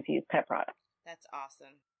CBD infused pet products. That's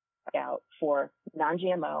awesome. Out for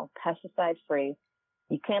non-GMO, pesticide-free.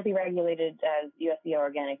 You can't be regulated as USDA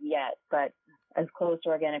organic yet, but as close to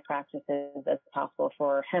organic practices as possible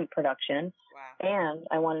for hemp production. Wow. And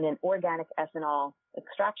I wanted an organic ethanol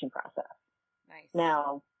extraction process. Nice.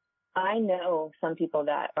 Now, I know some people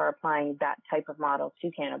that are applying that type of model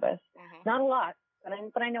to cannabis. Mm-hmm. Not a lot,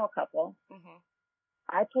 but I know a couple. Mm-hmm.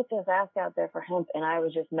 I put this ask out there for hemp, and I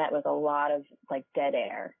was just met with a lot of like dead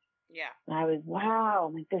air. Yeah. And I was, wow,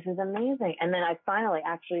 like, this is amazing. And then I finally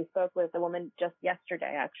actually spoke with a woman just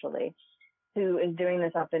yesterday, actually, who is doing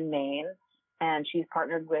this up in Maine. And she's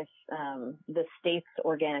partnered with the state's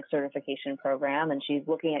organic certification program, and she's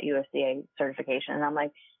looking at USDA certification. And I'm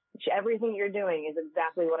like, everything you're doing is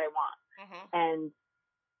exactly what I want. Mm-hmm. And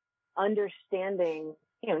understanding,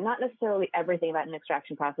 not necessarily everything about an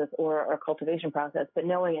extraction process or cultivation process, but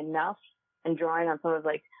knowing enough and drawing on some of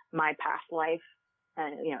like my past life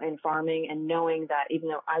and, in farming, and knowing that even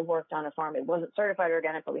though I worked on a farm, it wasn't certified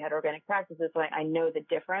organic, but we had organic practices. So I know the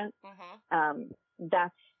difference. Mm-hmm.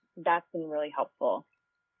 That's been really helpful.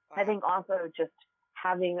 Wow. I think also just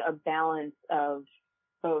having a balance of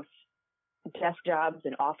both desk jobs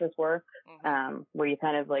and office work, mm-hmm. Where you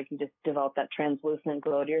kind of like, you just develop that translucent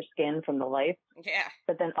glow to your skin from the light. Yeah.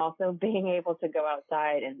 But then also being able to go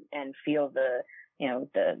outside and feel the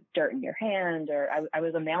dirt in your hand, or I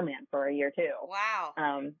was a mailman for a year too. Wow.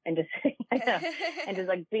 And just, and just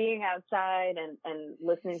like being outside and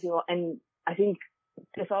listening to people. And I think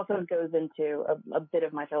this also goes into a bit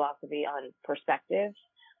of my philosophy on perspective.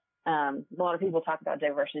 A lot of people talk about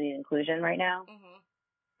diversity and inclusion right now.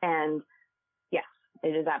 Mm-hmm. And yes,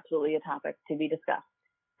 it is absolutely a topic to be discussed.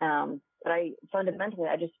 But fundamentally,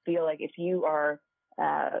 I just feel like if you are,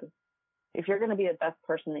 if you're going to be the best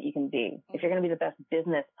person that you can be, mm-hmm. if you're going to be the best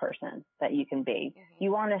business person that you can be, mm-hmm.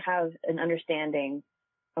 you want to have an understanding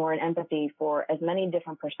or an empathy for as many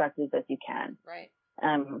different perspectives as you can. Right.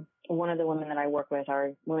 One of the women that I work with,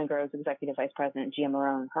 our Women Grows Executive Vice President, Gia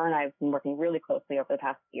Marone, her and I have been working really closely over the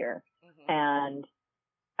past year. Mm-hmm. And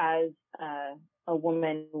as a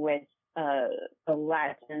woman with a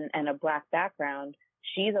Latin and a Black background,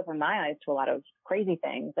 she's opened my eyes to a lot of crazy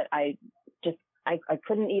things that I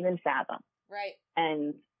couldn't even fathom. Right.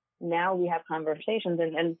 And now we have conversations,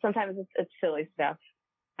 and sometimes it's silly stuff.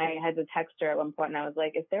 I had to text her at one point, and I was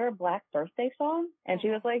like, "Is there a Black birthday song?" And she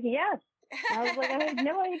was like, "Yes." And I was like, "I had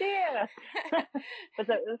no idea." But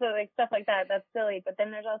so like stuff like that, that's silly. But then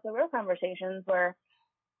there's also real conversations where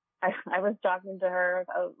I was talking to her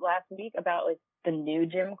last week about like the new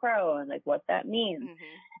Jim Crow and like what that means.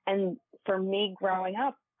 Mm-hmm. And for me growing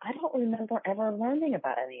up, I don't remember ever learning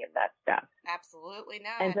about any of that stuff. Absolutely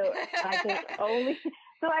not. And so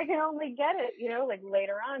I can only get it, like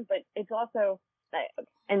later on. But it's also,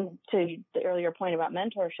 and to the earlier point about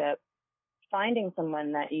mentorship, finding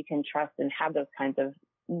someone that you can trust and have those kinds of,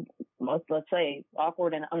 let's say,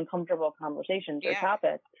 awkward and uncomfortable conversations or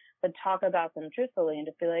topics, but talk about them truthfully and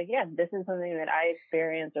just be like, yeah, this is something that I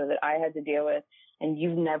experienced or that I had to deal with, and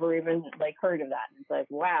you've never even like heard of that. And it's like,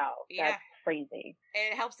 wow, that's crazy.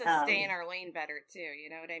 And it helps us stay in our lane better too. You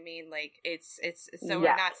know what I mean? Like it's so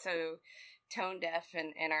we're not so tone deaf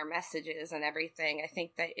in our messages and everything. I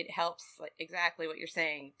think that it helps, like exactly what you're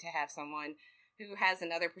saying, to have someone who has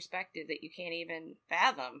another perspective that you can't even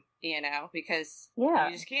fathom, because you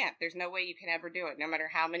just can't. There's no way you can ever do it, no matter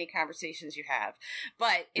how many conversations you have.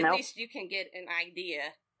 But at least you can get an idea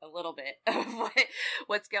a little bit of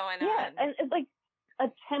what's going on. Yeah, and it's like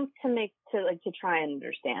attempt to try and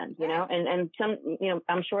understand, and some,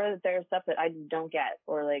 I'm sure that there's stuff that I don't get,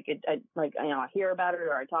 or I hear about it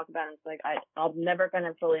or I talk about it. And it's like, I'm never going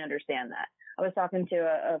to fully understand that. I was talking to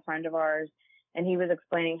a friend of ours, and he was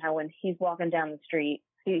explaining how when he's walking down the street,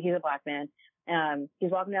 he's a Black man. He's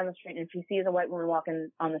walking down the street, and if he sees a white woman walking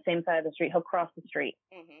on the same side of the street, he'll cross the street,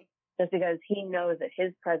 mm-hmm. just because he knows that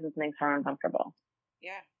his presence makes her uncomfortable.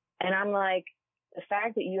 Yeah. And I'm like, the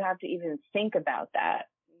fact that you have to even think about that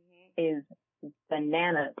mm-hmm. is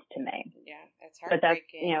bananas to me. Yeah, it's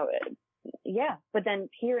heartbreaking. But that's, but then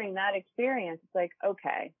hearing that experience, it's like,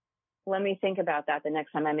 okay, let me think about that the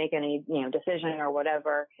next time I make any, decision or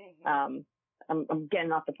whatever. Mm-hmm. I'm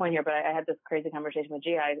getting off the point here, but I had this crazy conversation with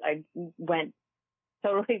Gia. I went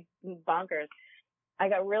totally bonkers. I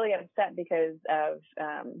got really upset because of,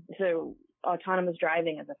 so autonomous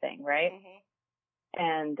driving is a thing, right?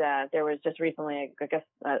 And there was just recently, I guess,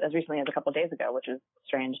 as recently as a couple of days ago, which was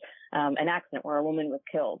strange, an accident where a woman was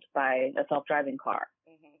killed by a self-driving car.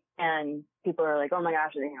 And people are like, oh my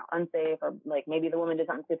gosh, unsafe, or like maybe the woman did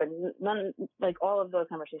something stupid. None, like all of those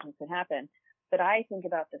conversations can happen. But I think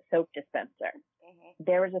about the soap dispenser.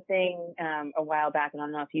 There was a thing a while back, and I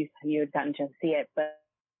don't know if you had gotten to see it, but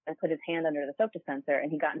I put his hand under the soap dispenser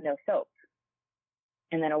and he got no soap.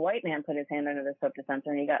 And then a white man put his hand under the soap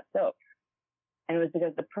dispenser and he got soap. And it was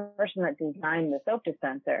because the person that designed the soap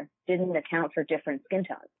dispenser didn't account for different skin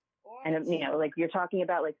tones. What? And, like you're talking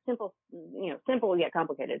about like simple yet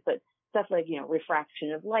complicated, but stuff like,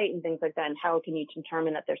 refraction of light and things like that. And how can you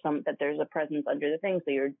determine that there's a presence under the thing?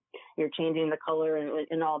 So you're changing the color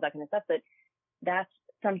and all that kind of stuff. But that's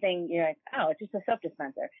something you're like, oh, it's just a soap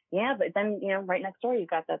dispenser. Yeah. But then, right next door, you've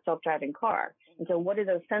got that self-driving car. And so what do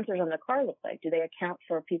those sensors on the car look like? Do they account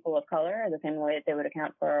for people of color the same way that they would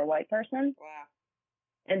account for a white person? Wow.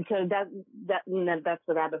 And so that's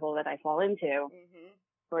the rabbit hole that I fall into,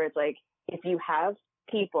 where it's like, if you have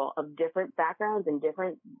people of different backgrounds and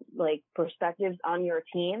different like perspectives on your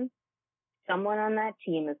team, someone on that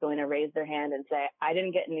team is going to raise their hand and say, I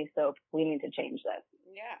didn't get any soap. We need to change this.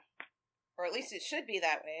 Yeah. Or at least it should be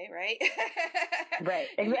that way, right? Right.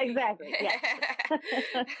 Exactly.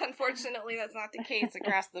 Yeah. Unfortunately, that's not the case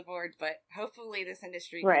across the board, but hopefully this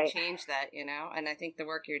industry can change that, and I think the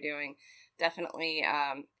work you're doing definitely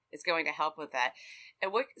is going to help with that.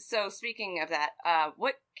 And so speaking of that,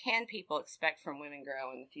 what can people expect from Women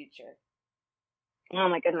Grow in the future? Oh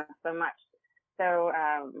my goodness, so much. So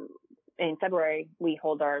in February, we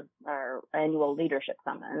hold our annual leadership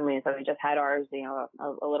summit. And we just had ours,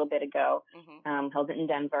 a little bit ago, held it in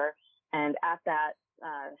Denver. And at that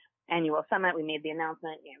annual summit, we made the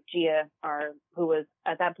announcement, Gia, who was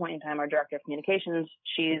at that point in time our director of communications,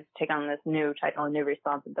 she's taken on this new title and new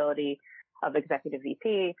responsibility of executive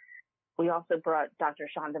VP. We also brought Dr.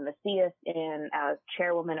 Shonda Macias in as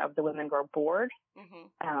chairwoman of the Women Grow board.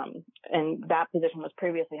 And that position was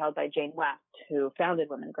previously held by Jane West, who founded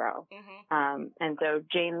Women Grow. And so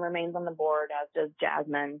Jane remains on the board, as does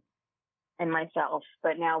Jasmine and myself.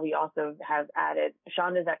 But now we also have added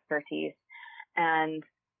Shonda's expertise and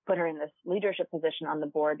put her in this leadership position on the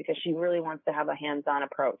board because she really wants to have a hands-on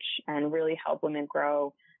approach and really help women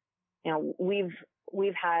grow.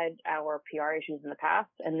 We've had our PR issues in the past,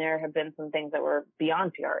 and there have been some things that were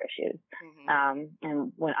beyond PR issues.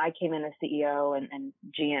 And when I came in as CEO and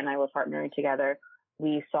Gia and I were partnering together,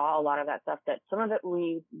 we saw a lot of that stuff that some of it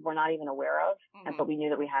we were not even aware of, but we knew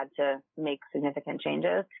that we had to make significant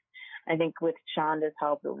changes. I think with Shonda's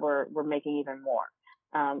help, we're making even more.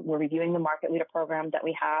 We're reviewing the market leader program that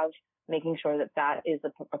we have, making sure that is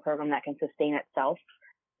a program that can sustain itself.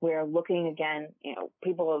 We're looking again,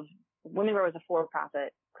 Women Grow is a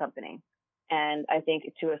for-profit company. And I think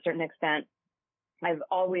to a certain extent, I've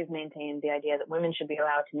always maintained the idea that women should be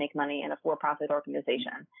allowed to make money in a for-profit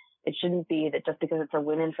organization. It shouldn't be that just because it's a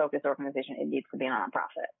women-focused organization, it needs to be a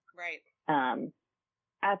nonprofit. Right.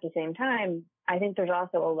 At the same time, I think there's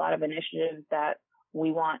also a lot of initiatives that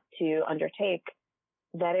we want to undertake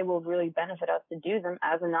that it will really benefit us to do them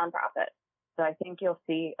as a nonprofit. So I think you'll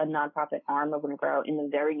see a nonprofit arm of Women Grow in the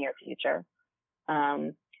very near future.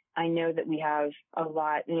 I know that we have a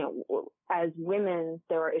lot, as women,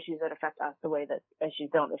 there are issues that affect us the way that issues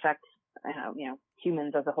don't affect,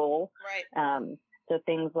 humans as a whole. Right. So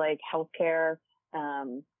things like healthcare,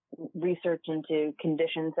 research into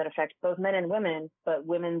conditions that affect both men and women, but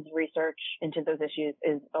women's research into those issues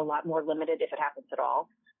is a lot more limited if it happens at all.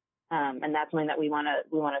 And that's something that we want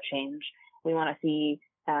to change. We want to see,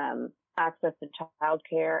 access to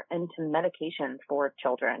childcare and to medication for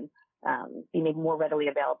children. Be made more readily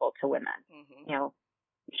available to women.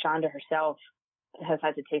 Shonda herself has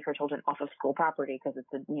had to take her children off of school property because it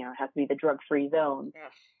has to be the drug-free zone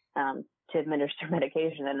to administer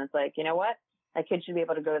medication. And it's like, you know what? That kid should be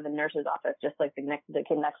able to go to the nurse's office just like the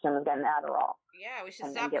kid next to him is getting Adderall. Yeah, we should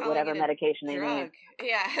and stop get calling whatever it a medication they drug. need.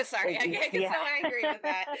 Yeah, sorry, I get so angry with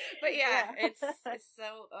that. But yeah, it's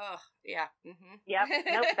so yeah. Yep.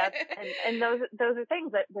 Nope. And those are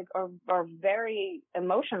things that like are very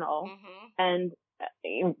emotional, and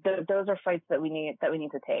those are fights that we need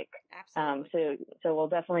to take. Absolutely. So we'll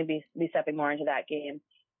definitely be stepping more into that game.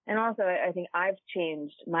 And also, I think I've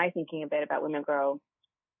changed my thinking a bit about Women Grow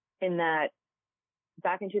in that.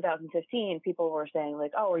 Back in 2015, people were saying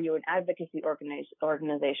like, "Oh, are you an advocacy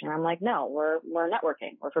organization?" And I'm like, "No, we're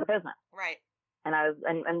networking. We're for business." Right. And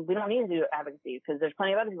and we don't need to do advocacy because there's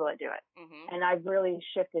plenty of other people that do it. And I've really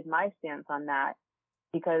shifted my stance on that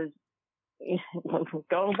because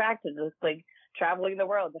going back to this, like traveling the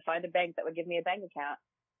world to find a bank that would give me a bank account.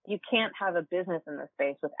 You can't have a business in this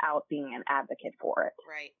space without being an advocate for it.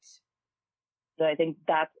 Right. So I think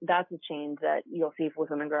that's a change that you'll see with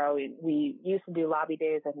Women Grow. We used to do lobby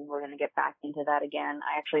days. I think we're going to get back into that again.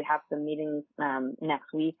 I actually have some meetings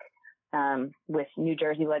next week with New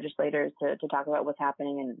Jersey legislators to talk about what's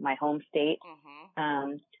happening in my home state.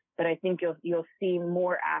 Mm-hmm. But I think you'll see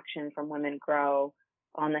more action from Women Grow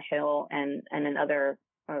on the Hill and in other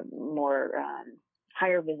more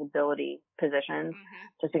higher visibility positions,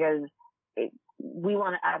 just because we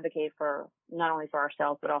want to advocate for not only for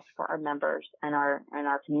ourselves but also for our members and our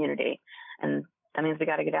community, and that means we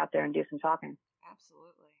got to get out there and do some talking.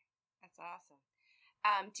 Absolutely, that's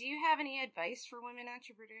awesome. Do you have any advice for women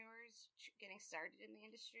entrepreneurs getting started in the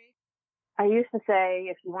industry? I used to say,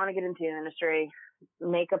 if you want to get into the industry,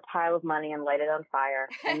 make a pile of money and light it on fire,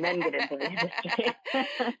 and then get into the industry.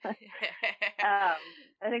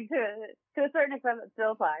 I think to a certain extent it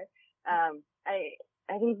still applies.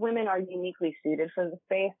 I think women are uniquely suited for the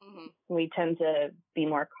space. Mm-hmm. We tend to be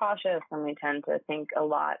more cautious, and we tend to think a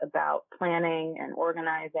lot about planning and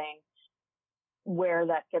organizing. Where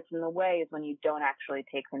that gets in the way is when you don't actually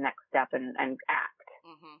take the next step and act.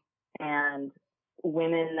 Mm-hmm. And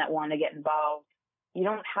women that want to get involved, you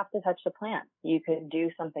don't have to touch the plant. You could do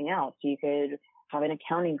something else. You could have an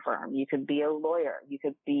accounting firm. You could be a lawyer. You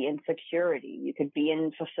could be in security. You could be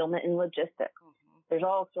in fulfillment and logistics. Mm-hmm. There's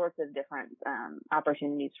all sorts of different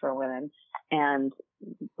opportunities for women, and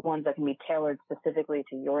ones that can be tailored specifically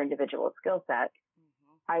to your individual skill set.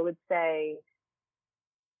 Mm-hmm. I would say,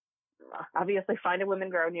 obviously, find a Women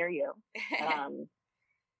Grow near you.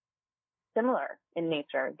 Similar in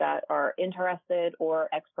nature, that are interested or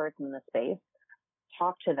experts in the space.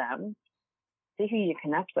 Talk to them. See who you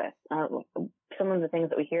connect with. Some of the things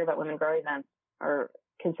that we hear about Women Grow events are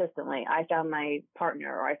consistently, I found my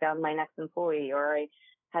partner, or I found my next employee, or I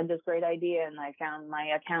had this great idea and I found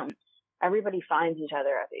my accountant. Everybody finds each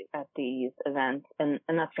other at these events, and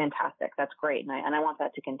that's fantastic. That's great, and I want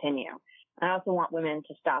that to continue. I also want women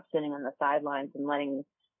to stop sitting on the sidelines and letting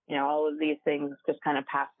all of these things just kind of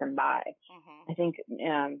pass them by. Mm-hmm. I think,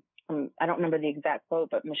 I don't remember the exact quote,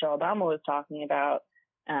 but Michelle Obama was talking about,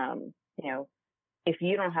 if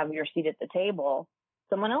you don't have your seat at the table,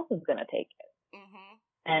 someone else is going to take it. Mm-hmm.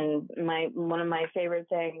 And one of my favorite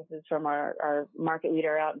things is from our market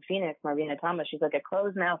leader out in Phoenix, Marvina Thomas. She's like, a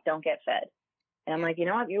closed mouth don't get fed. And I'm like, you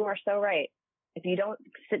know what? You are so right. If you don't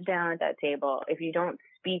sit down at that table, if you don't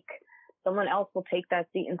speak, someone else will take that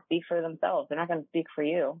seat and speak for themselves. They're not going to speak for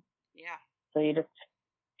you. Yeah. So you just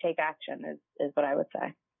take action is what I would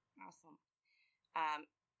say. Awesome.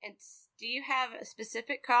 And do you have a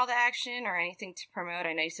specific call to action or anything to promote?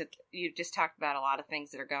 I know you said you just talked about a lot of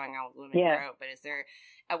things that are going on with Women Grow, but is there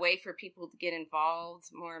a way for people to get involved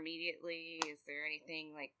more immediately? Is there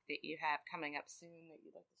anything like that you have coming up soon that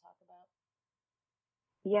you'd like to talk about?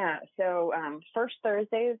 Yeah. So first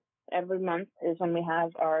Thursdays every month is when we have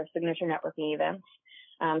our signature networking events.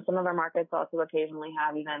 Some of our markets also occasionally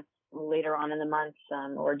have events later on in the month,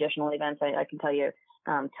 or additional events. I can tell you,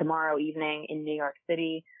 tomorrow evening in New York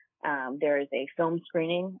City, there is a film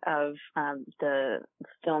screening of the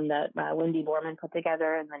film that Lindy Borman put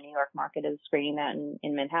together, and the New York market is screening that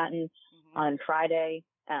in Manhattan. Mm-hmm. On Friday.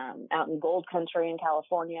 Out in Gold Country in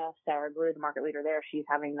California, Sarah Grew, the market leader there, she's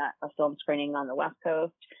having a film screening on the West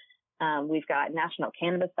Coast. We've got National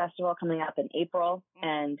Cannabis Festival coming up in April,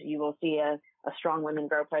 and you will see a strong Women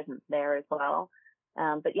Grow presence there as well.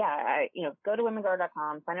 But yeah, go to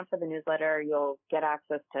womengrow.com, sign up for the newsletter. You'll get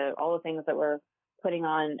access to all the things that we're putting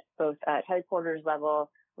on both at headquarters level.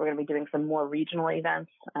 We're going to be doing some more regional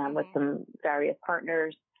events with some various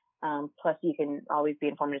partners. Plus, you can always be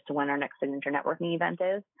informed as to when our next signature networking event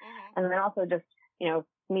is. Mm-hmm. And then also just,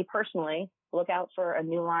 me personally, look out for a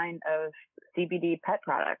new line of CBD pet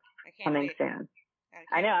products coming soon.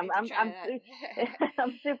 I know.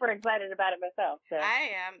 I'm super excited about it myself. So.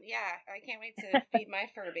 I am. Yeah, I can't wait to feed my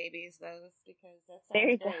fur babies those, because that sounds there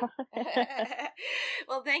you great. Go.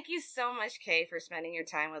 Well, thank you so much, Kay, for spending your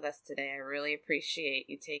time with us today. I really appreciate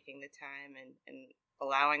you taking the time and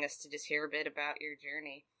allowing us to just hear a bit about your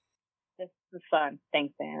journey. This was fun.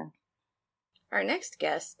 Thanks, Anna. Our next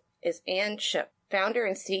guest is Ann Shook, founder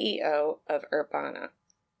and CEO of Urbana.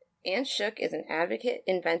 Ann Shook is an advocate,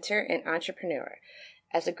 inventor, and entrepreneur.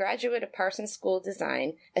 As a graduate of Parsons School of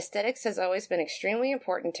Design, aesthetics has always been extremely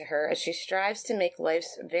important to her as she strives to make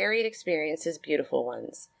life's varied experiences beautiful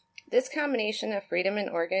ones. This combination of freedom and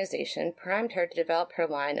organization primed her to develop her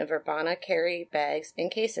line of Urbana carry bags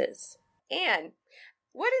and cases. Ann,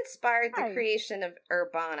 What inspired the Hi. creation of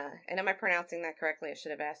Urbana? And am I pronouncing that correctly? I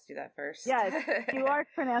should have asked you that first. Yes, you are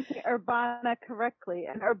pronouncing Urbana correctly.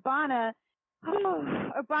 And Urbana,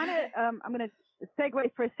 Urbana, I'm going to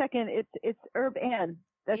segue for a second. It's Herb Ann.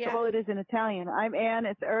 That's all it is in Italian. I'm Ann,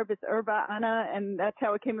 it's Herb, it's Urbana, and that's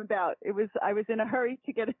how it came about. I was in a hurry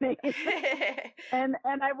to get a name. and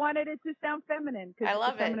I wanted it to sound feminine because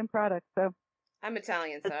it's a feminine product. So I'm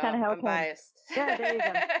Italian, that's so kind of how I'm biased. Yeah, there you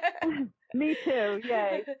go. Me too.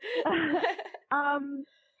 Yay.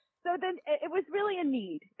 So then it was really a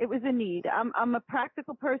need. It was a need. I'm a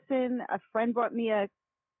practical person. A friend brought me a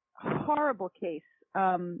horrible case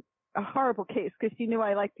because she knew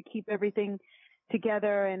I like to keep everything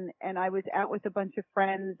together, and I was out with a bunch of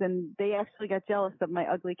friends, and they actually got jealous of my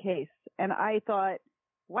ugly case. And I thought,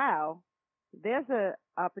 wow, there's a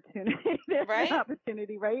opportunity. There's an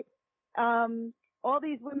opportunity, right? All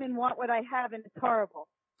these women want what I have, and it's horrible.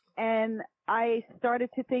 And I started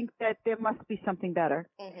to think that there must be something better.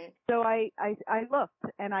 Mm-hmm. So I looked,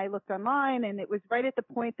 and I looked online, and it was right at the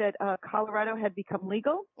point that Colorado had become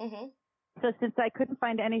legal. Mm-hmm. So since I couldn't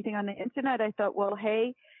find anything on the internet, I thought, well,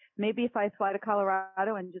 hey, maybe if I fly to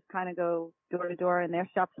Colorado and just kind of go door to door in their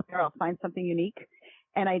shops there, I'll find something unique.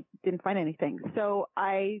 And I didn't find anything. So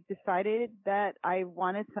I decided that I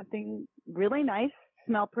wanted something really nice,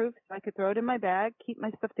 smell proof, so I could throw it in my bag, keep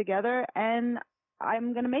my stuff together, and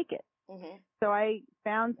I'm going to make it. Mm-hmm. So I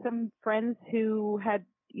found some friends who had,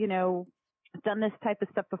 done this type of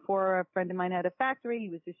stuff before. A friend of mine had a factory. He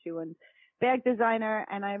was a shoe and bag designer.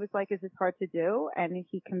 And I was like, is this hard to do? And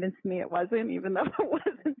he convinced me it wasn't, even though it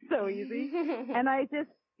wasn't so easy. And I just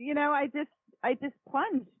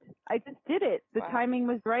plunged. I just did it. The timing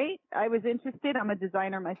was right. I was interested. I'm a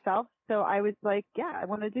designer myself. So I was like, yeah, I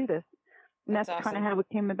want to do this. And that's awesome. Kind of how it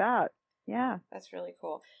came about. Yeah. That's really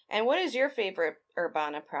cool. And what is your favorite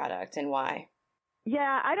Urbana product and why?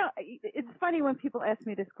 Yeah, it's funny when people ask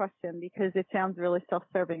me this question because it sounds really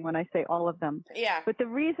self-serving when I say all of them. Yeah. But the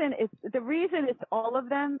reason it's all of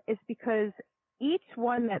them is because each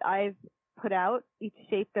one that I've put out, each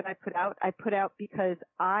shape that I put out because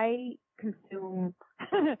I consume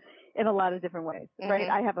in a lot of different ways, right?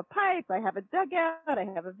 I have a pipe, I have a dugout, I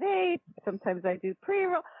have a vape. Sometimes I do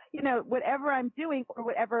pre-roll, whatever I'm doing or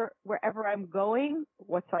wherever I'm going,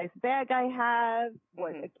 what size bag I have,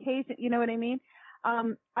 what occasion, you know what I mean?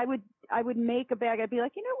 I would make a bag. I'd be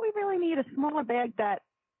like, we really need a smaller bag that,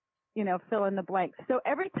 fill in the blanks. So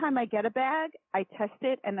every time I get a bag, I test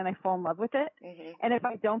it and then I fall in love with it. Mm-hmm. And if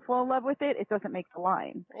I don't fall in love with it, it doesn't make the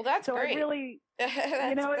line. Well, that's so great. I really,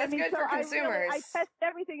 that's good for consumers. I test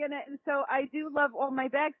everything in it. And so I do love all my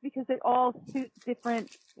bags because they all suit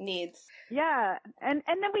different needs. Yeah. And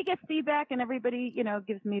then we get feedback and everybody,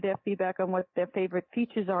 gives me their feedback on what their favorite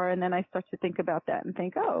features are. And then I start to think about that and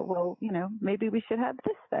think, oh, well, maybe we should have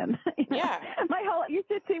this then. Yeah. You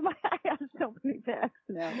should see I have so many bags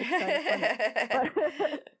now. It's kind of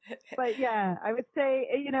funny. But yeah, I would say,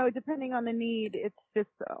 depending on the need, it's just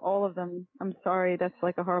all of them. I'm sorry. That's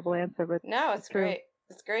like a horrible answer, but no, it's great.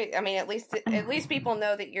 It's great. I mean, at least people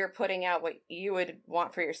know that you're putting out what you would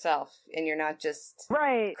want for yourself, and you're not just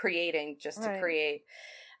creating just to create.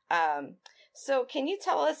 So, can you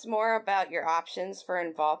tell us more about your options for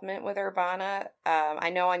involvement with Urbana? I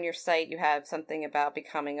know on your site you have something about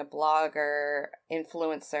becoming a blogger,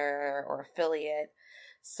 influencer, or affiliate.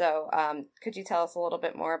 So, could you tell us a little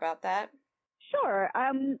bit more about that? Sure.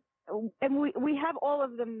 And we have all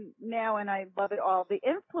of them now, and I love it all. The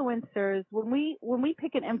influencers, when we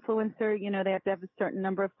pick an influencer, they have to have a certain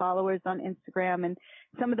number of followers on Instagram, and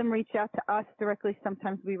some of them reach out to us directly.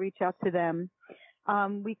 Sometimes we reach out to them.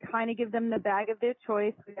 We kind of give them the bag of their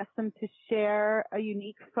choice. We ask them to share a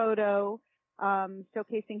unique photo,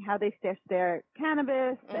 showcasing how they stash their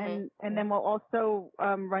cannabis, and then we'll also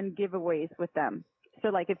run giveaways with them. So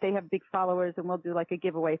like if they have big followers, and we'll do like a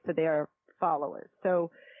giveaway for their followers. So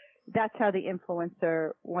that's how the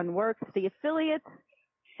influencer one works. The affiliates,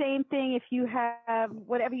 same thing. If you have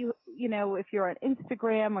whatever if you're on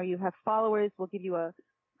Instagram or you have followers, we'll give you a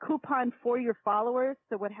coupon for your followers.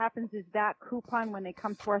 So what happens is that coupon, when they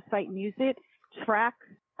come to our site and use it, tracks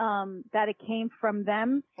that it came from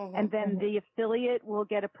them, and then the affiliate will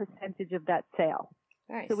get a percentage of that sale.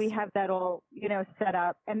 Nice. So we have that all, set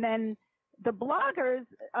up. And then the bloggers,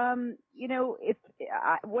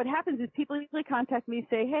 what happens is people usually contact me,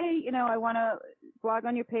 say, hey, I want to blog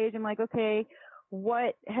on your page. I'm like, okay,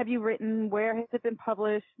 what have you written? Where has it been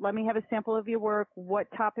published? Let me have a sample of your work. What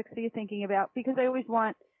topics are you thinking about? Because I always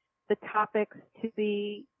want the topics to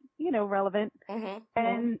be, relevant.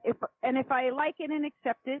 And if I like it and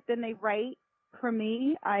accept it, then they write for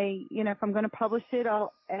me. If I'm going to publish it,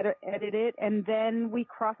 I'll edit it, and then we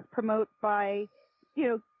cross promote by,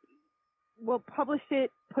 we'll publish it,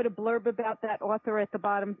 put a blurb about that author at the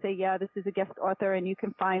bottom, say, yeah, this is a guest author, and you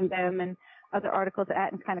can find them and other articles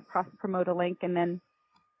and kind of cross promote a link, and then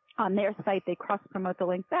on their site they cross promote the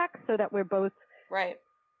link back so that we're both right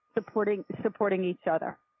supporting each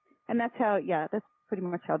other. And that's pretty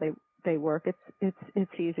much how they work.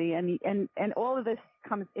 It's easy, and all of this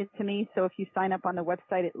comes into me. So if you sign up on the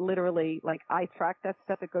website, it literally, like, I track that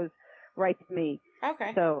stuff. It goes right to me.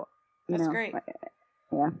 Okay. So that's great.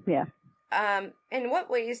 Yeah. In what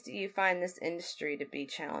ways do you find this industry to be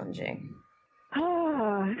challenging?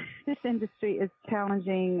 This industry is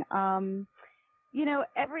challenging.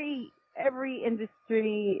 Every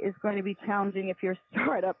industry is going to be challenging if you're a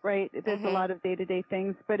startup, right? There's a lot of day-to-day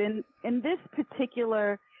things, but in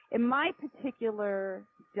my particular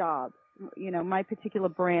job, my particular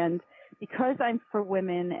brand, because I'm for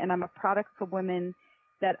women and I'm a product for women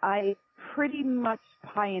that I pretty much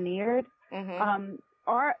pioneered.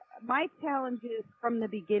 My challenges from the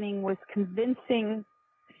beginning was convincing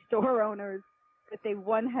store owners that they,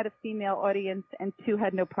 one, had a female audience, and two,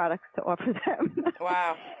 had no products to offer them.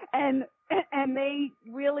 Wow. And they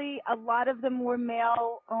really, a lot of them were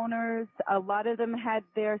male owners. A lot of them had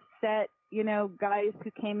their set, guys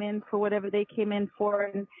who came in for whatever they came in for.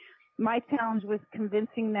 And my challenge was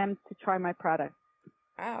convincing them to try my product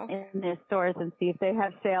in their stores and see if they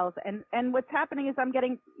have sales. And what's happening is I'm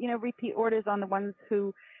getting, repeat orders on the ones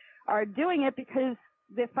who are doing it because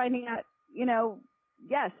they're finding out,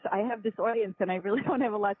 yes, I have this audience and I really don't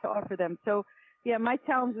have a lot to offer them. So, yeah, my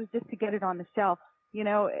challenge was just to get it on the shelf,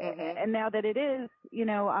 and now that it is,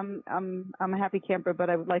 I'm a happy camper, but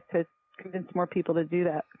I would like to convince more people to do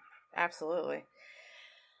that. Absolutely.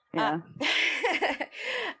 Yeah.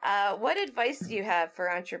 What advice do you have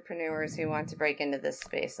for entrepreneurs who want to break into this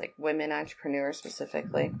space, like women entrepreneurs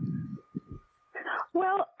specifically?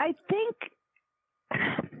 Well, I think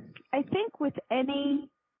with any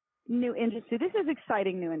new industry, this is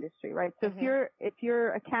exciting new industry, right? So if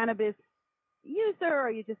you're a cannabis user, or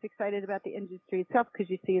you're just excited about the industry itself because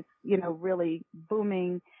you see it's, really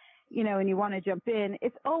booming, and you want to jump in,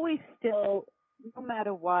 it's always still, no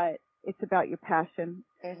matter what, it's about your passion.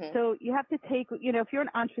 So you have to take, if you're an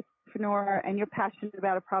entrepreneur and you're passionate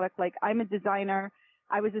about a product, like I'm a designer,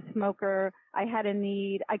 I was a smoker, I had a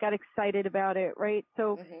need, I got excited about it, right?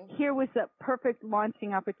 So here was a perfect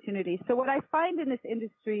launching opportunity. So what I find in this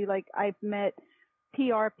industry, like I've met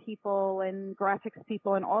PR people and graphics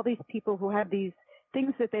people and all these people who have these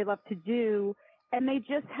things that they love to do, and they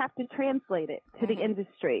just have to translate it to the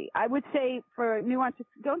industry. I would say for new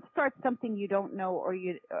entrepreneurs, don't start something you don't know or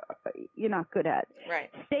you're not good at. Right.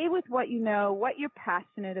 Stay with what you know, what you're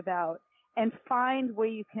passionate about, and find where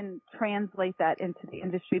you can translate that into the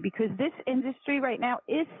industry, because this industry right now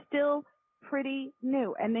is still pretty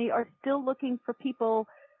new, and they are still looking for people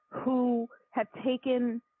who have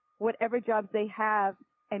taken whatever jobs they have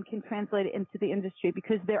and can translate it into the industry,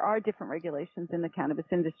 because there are different regulations in the cannabis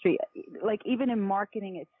industry. Like even in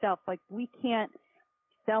marketing itself, like we can't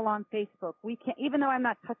sell on Facebook. We can't, even though I'm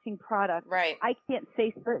not touching product, right. I can't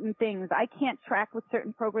say certain things. I can't track with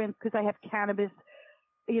certain programs because I have cannabis,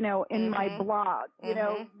 in my blog,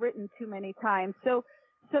 written too many times. So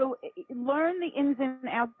learn the ins and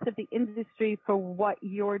outs of the industry for what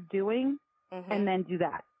you're doing and then do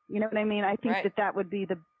that. You know what I mean? I think that would be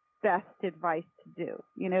the best advice to do.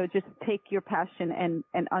 Just take your passion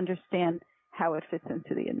and understand how it fits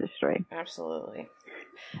into the industry. Absolutely.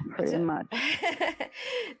 Pretty much.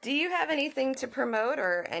 Do you have anything to promote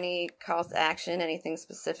or any calls to action, anything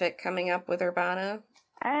specific coming up with Urbana?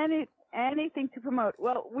 Anything to promote?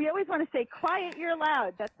 Well, we always want to say, quiet, you're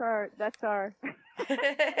loud. That's our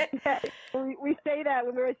yeah, we say that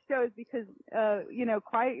when we're at shows because,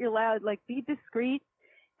 quiet, you're loud, like be discreet.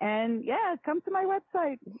 And yeah, come to my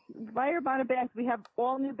website, buy Urbana bags. We have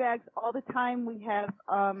all new bags all the time. We have,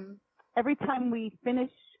 every time we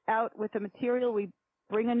finish out with a material, we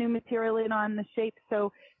bring a new material in on the shape.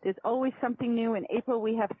 So there's always something new. In April,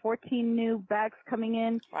 we have 14 new bags coming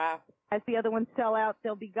in. Wow. As the other ones sell out,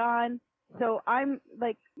 they'll be gone. So I'm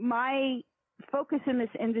like, my focus in this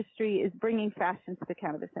industry is bringing fashion to the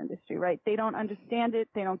cannabis industry, right? They don't understand it.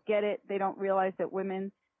 They don't get it. They don't realize that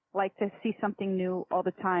women like to see something new all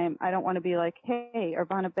the time. I don't want to be like, hey,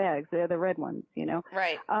 Urbana bags, they're the red ones,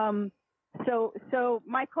 Right. So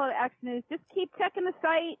my call to action is just keep checking the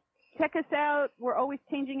site. Check us out. We're always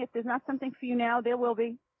changing. If there's not something for you now, there will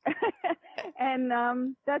be. And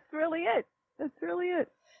that's really it.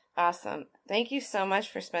 Awesome. Thank you so much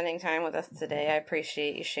for spending time with us today. I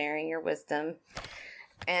appreciate you sharing your wisdom.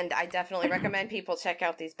 And I definitely recommend people check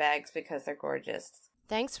out these bags because they're gorgeous.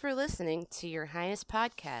 Thanks for listening to Your Highness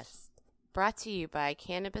Podcast, brought to you by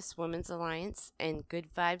Cannabis Women's Alliance and Good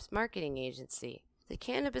Vibes Marketing Agency. The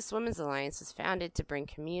Cannabis Women's Alliance was founded to bring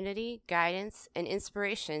community, guidance, and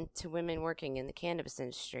inspiration to women working in the cannabis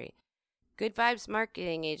industry. Good Vibes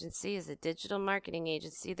Marketing Agency is a digital marketing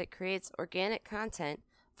agency that creates organic content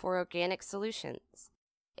for organic solutions.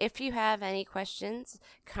 If you have any questions,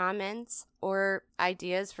 comments, or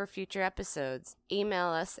ideas for future episodes, email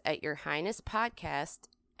us at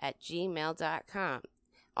yourhighnesspodcast@gmail.com.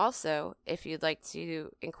 Also, if you'd like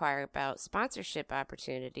to inquire about sponsorship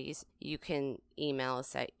opportunities, you can email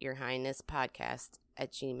us at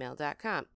yourhighnesspodcast@gmail.com.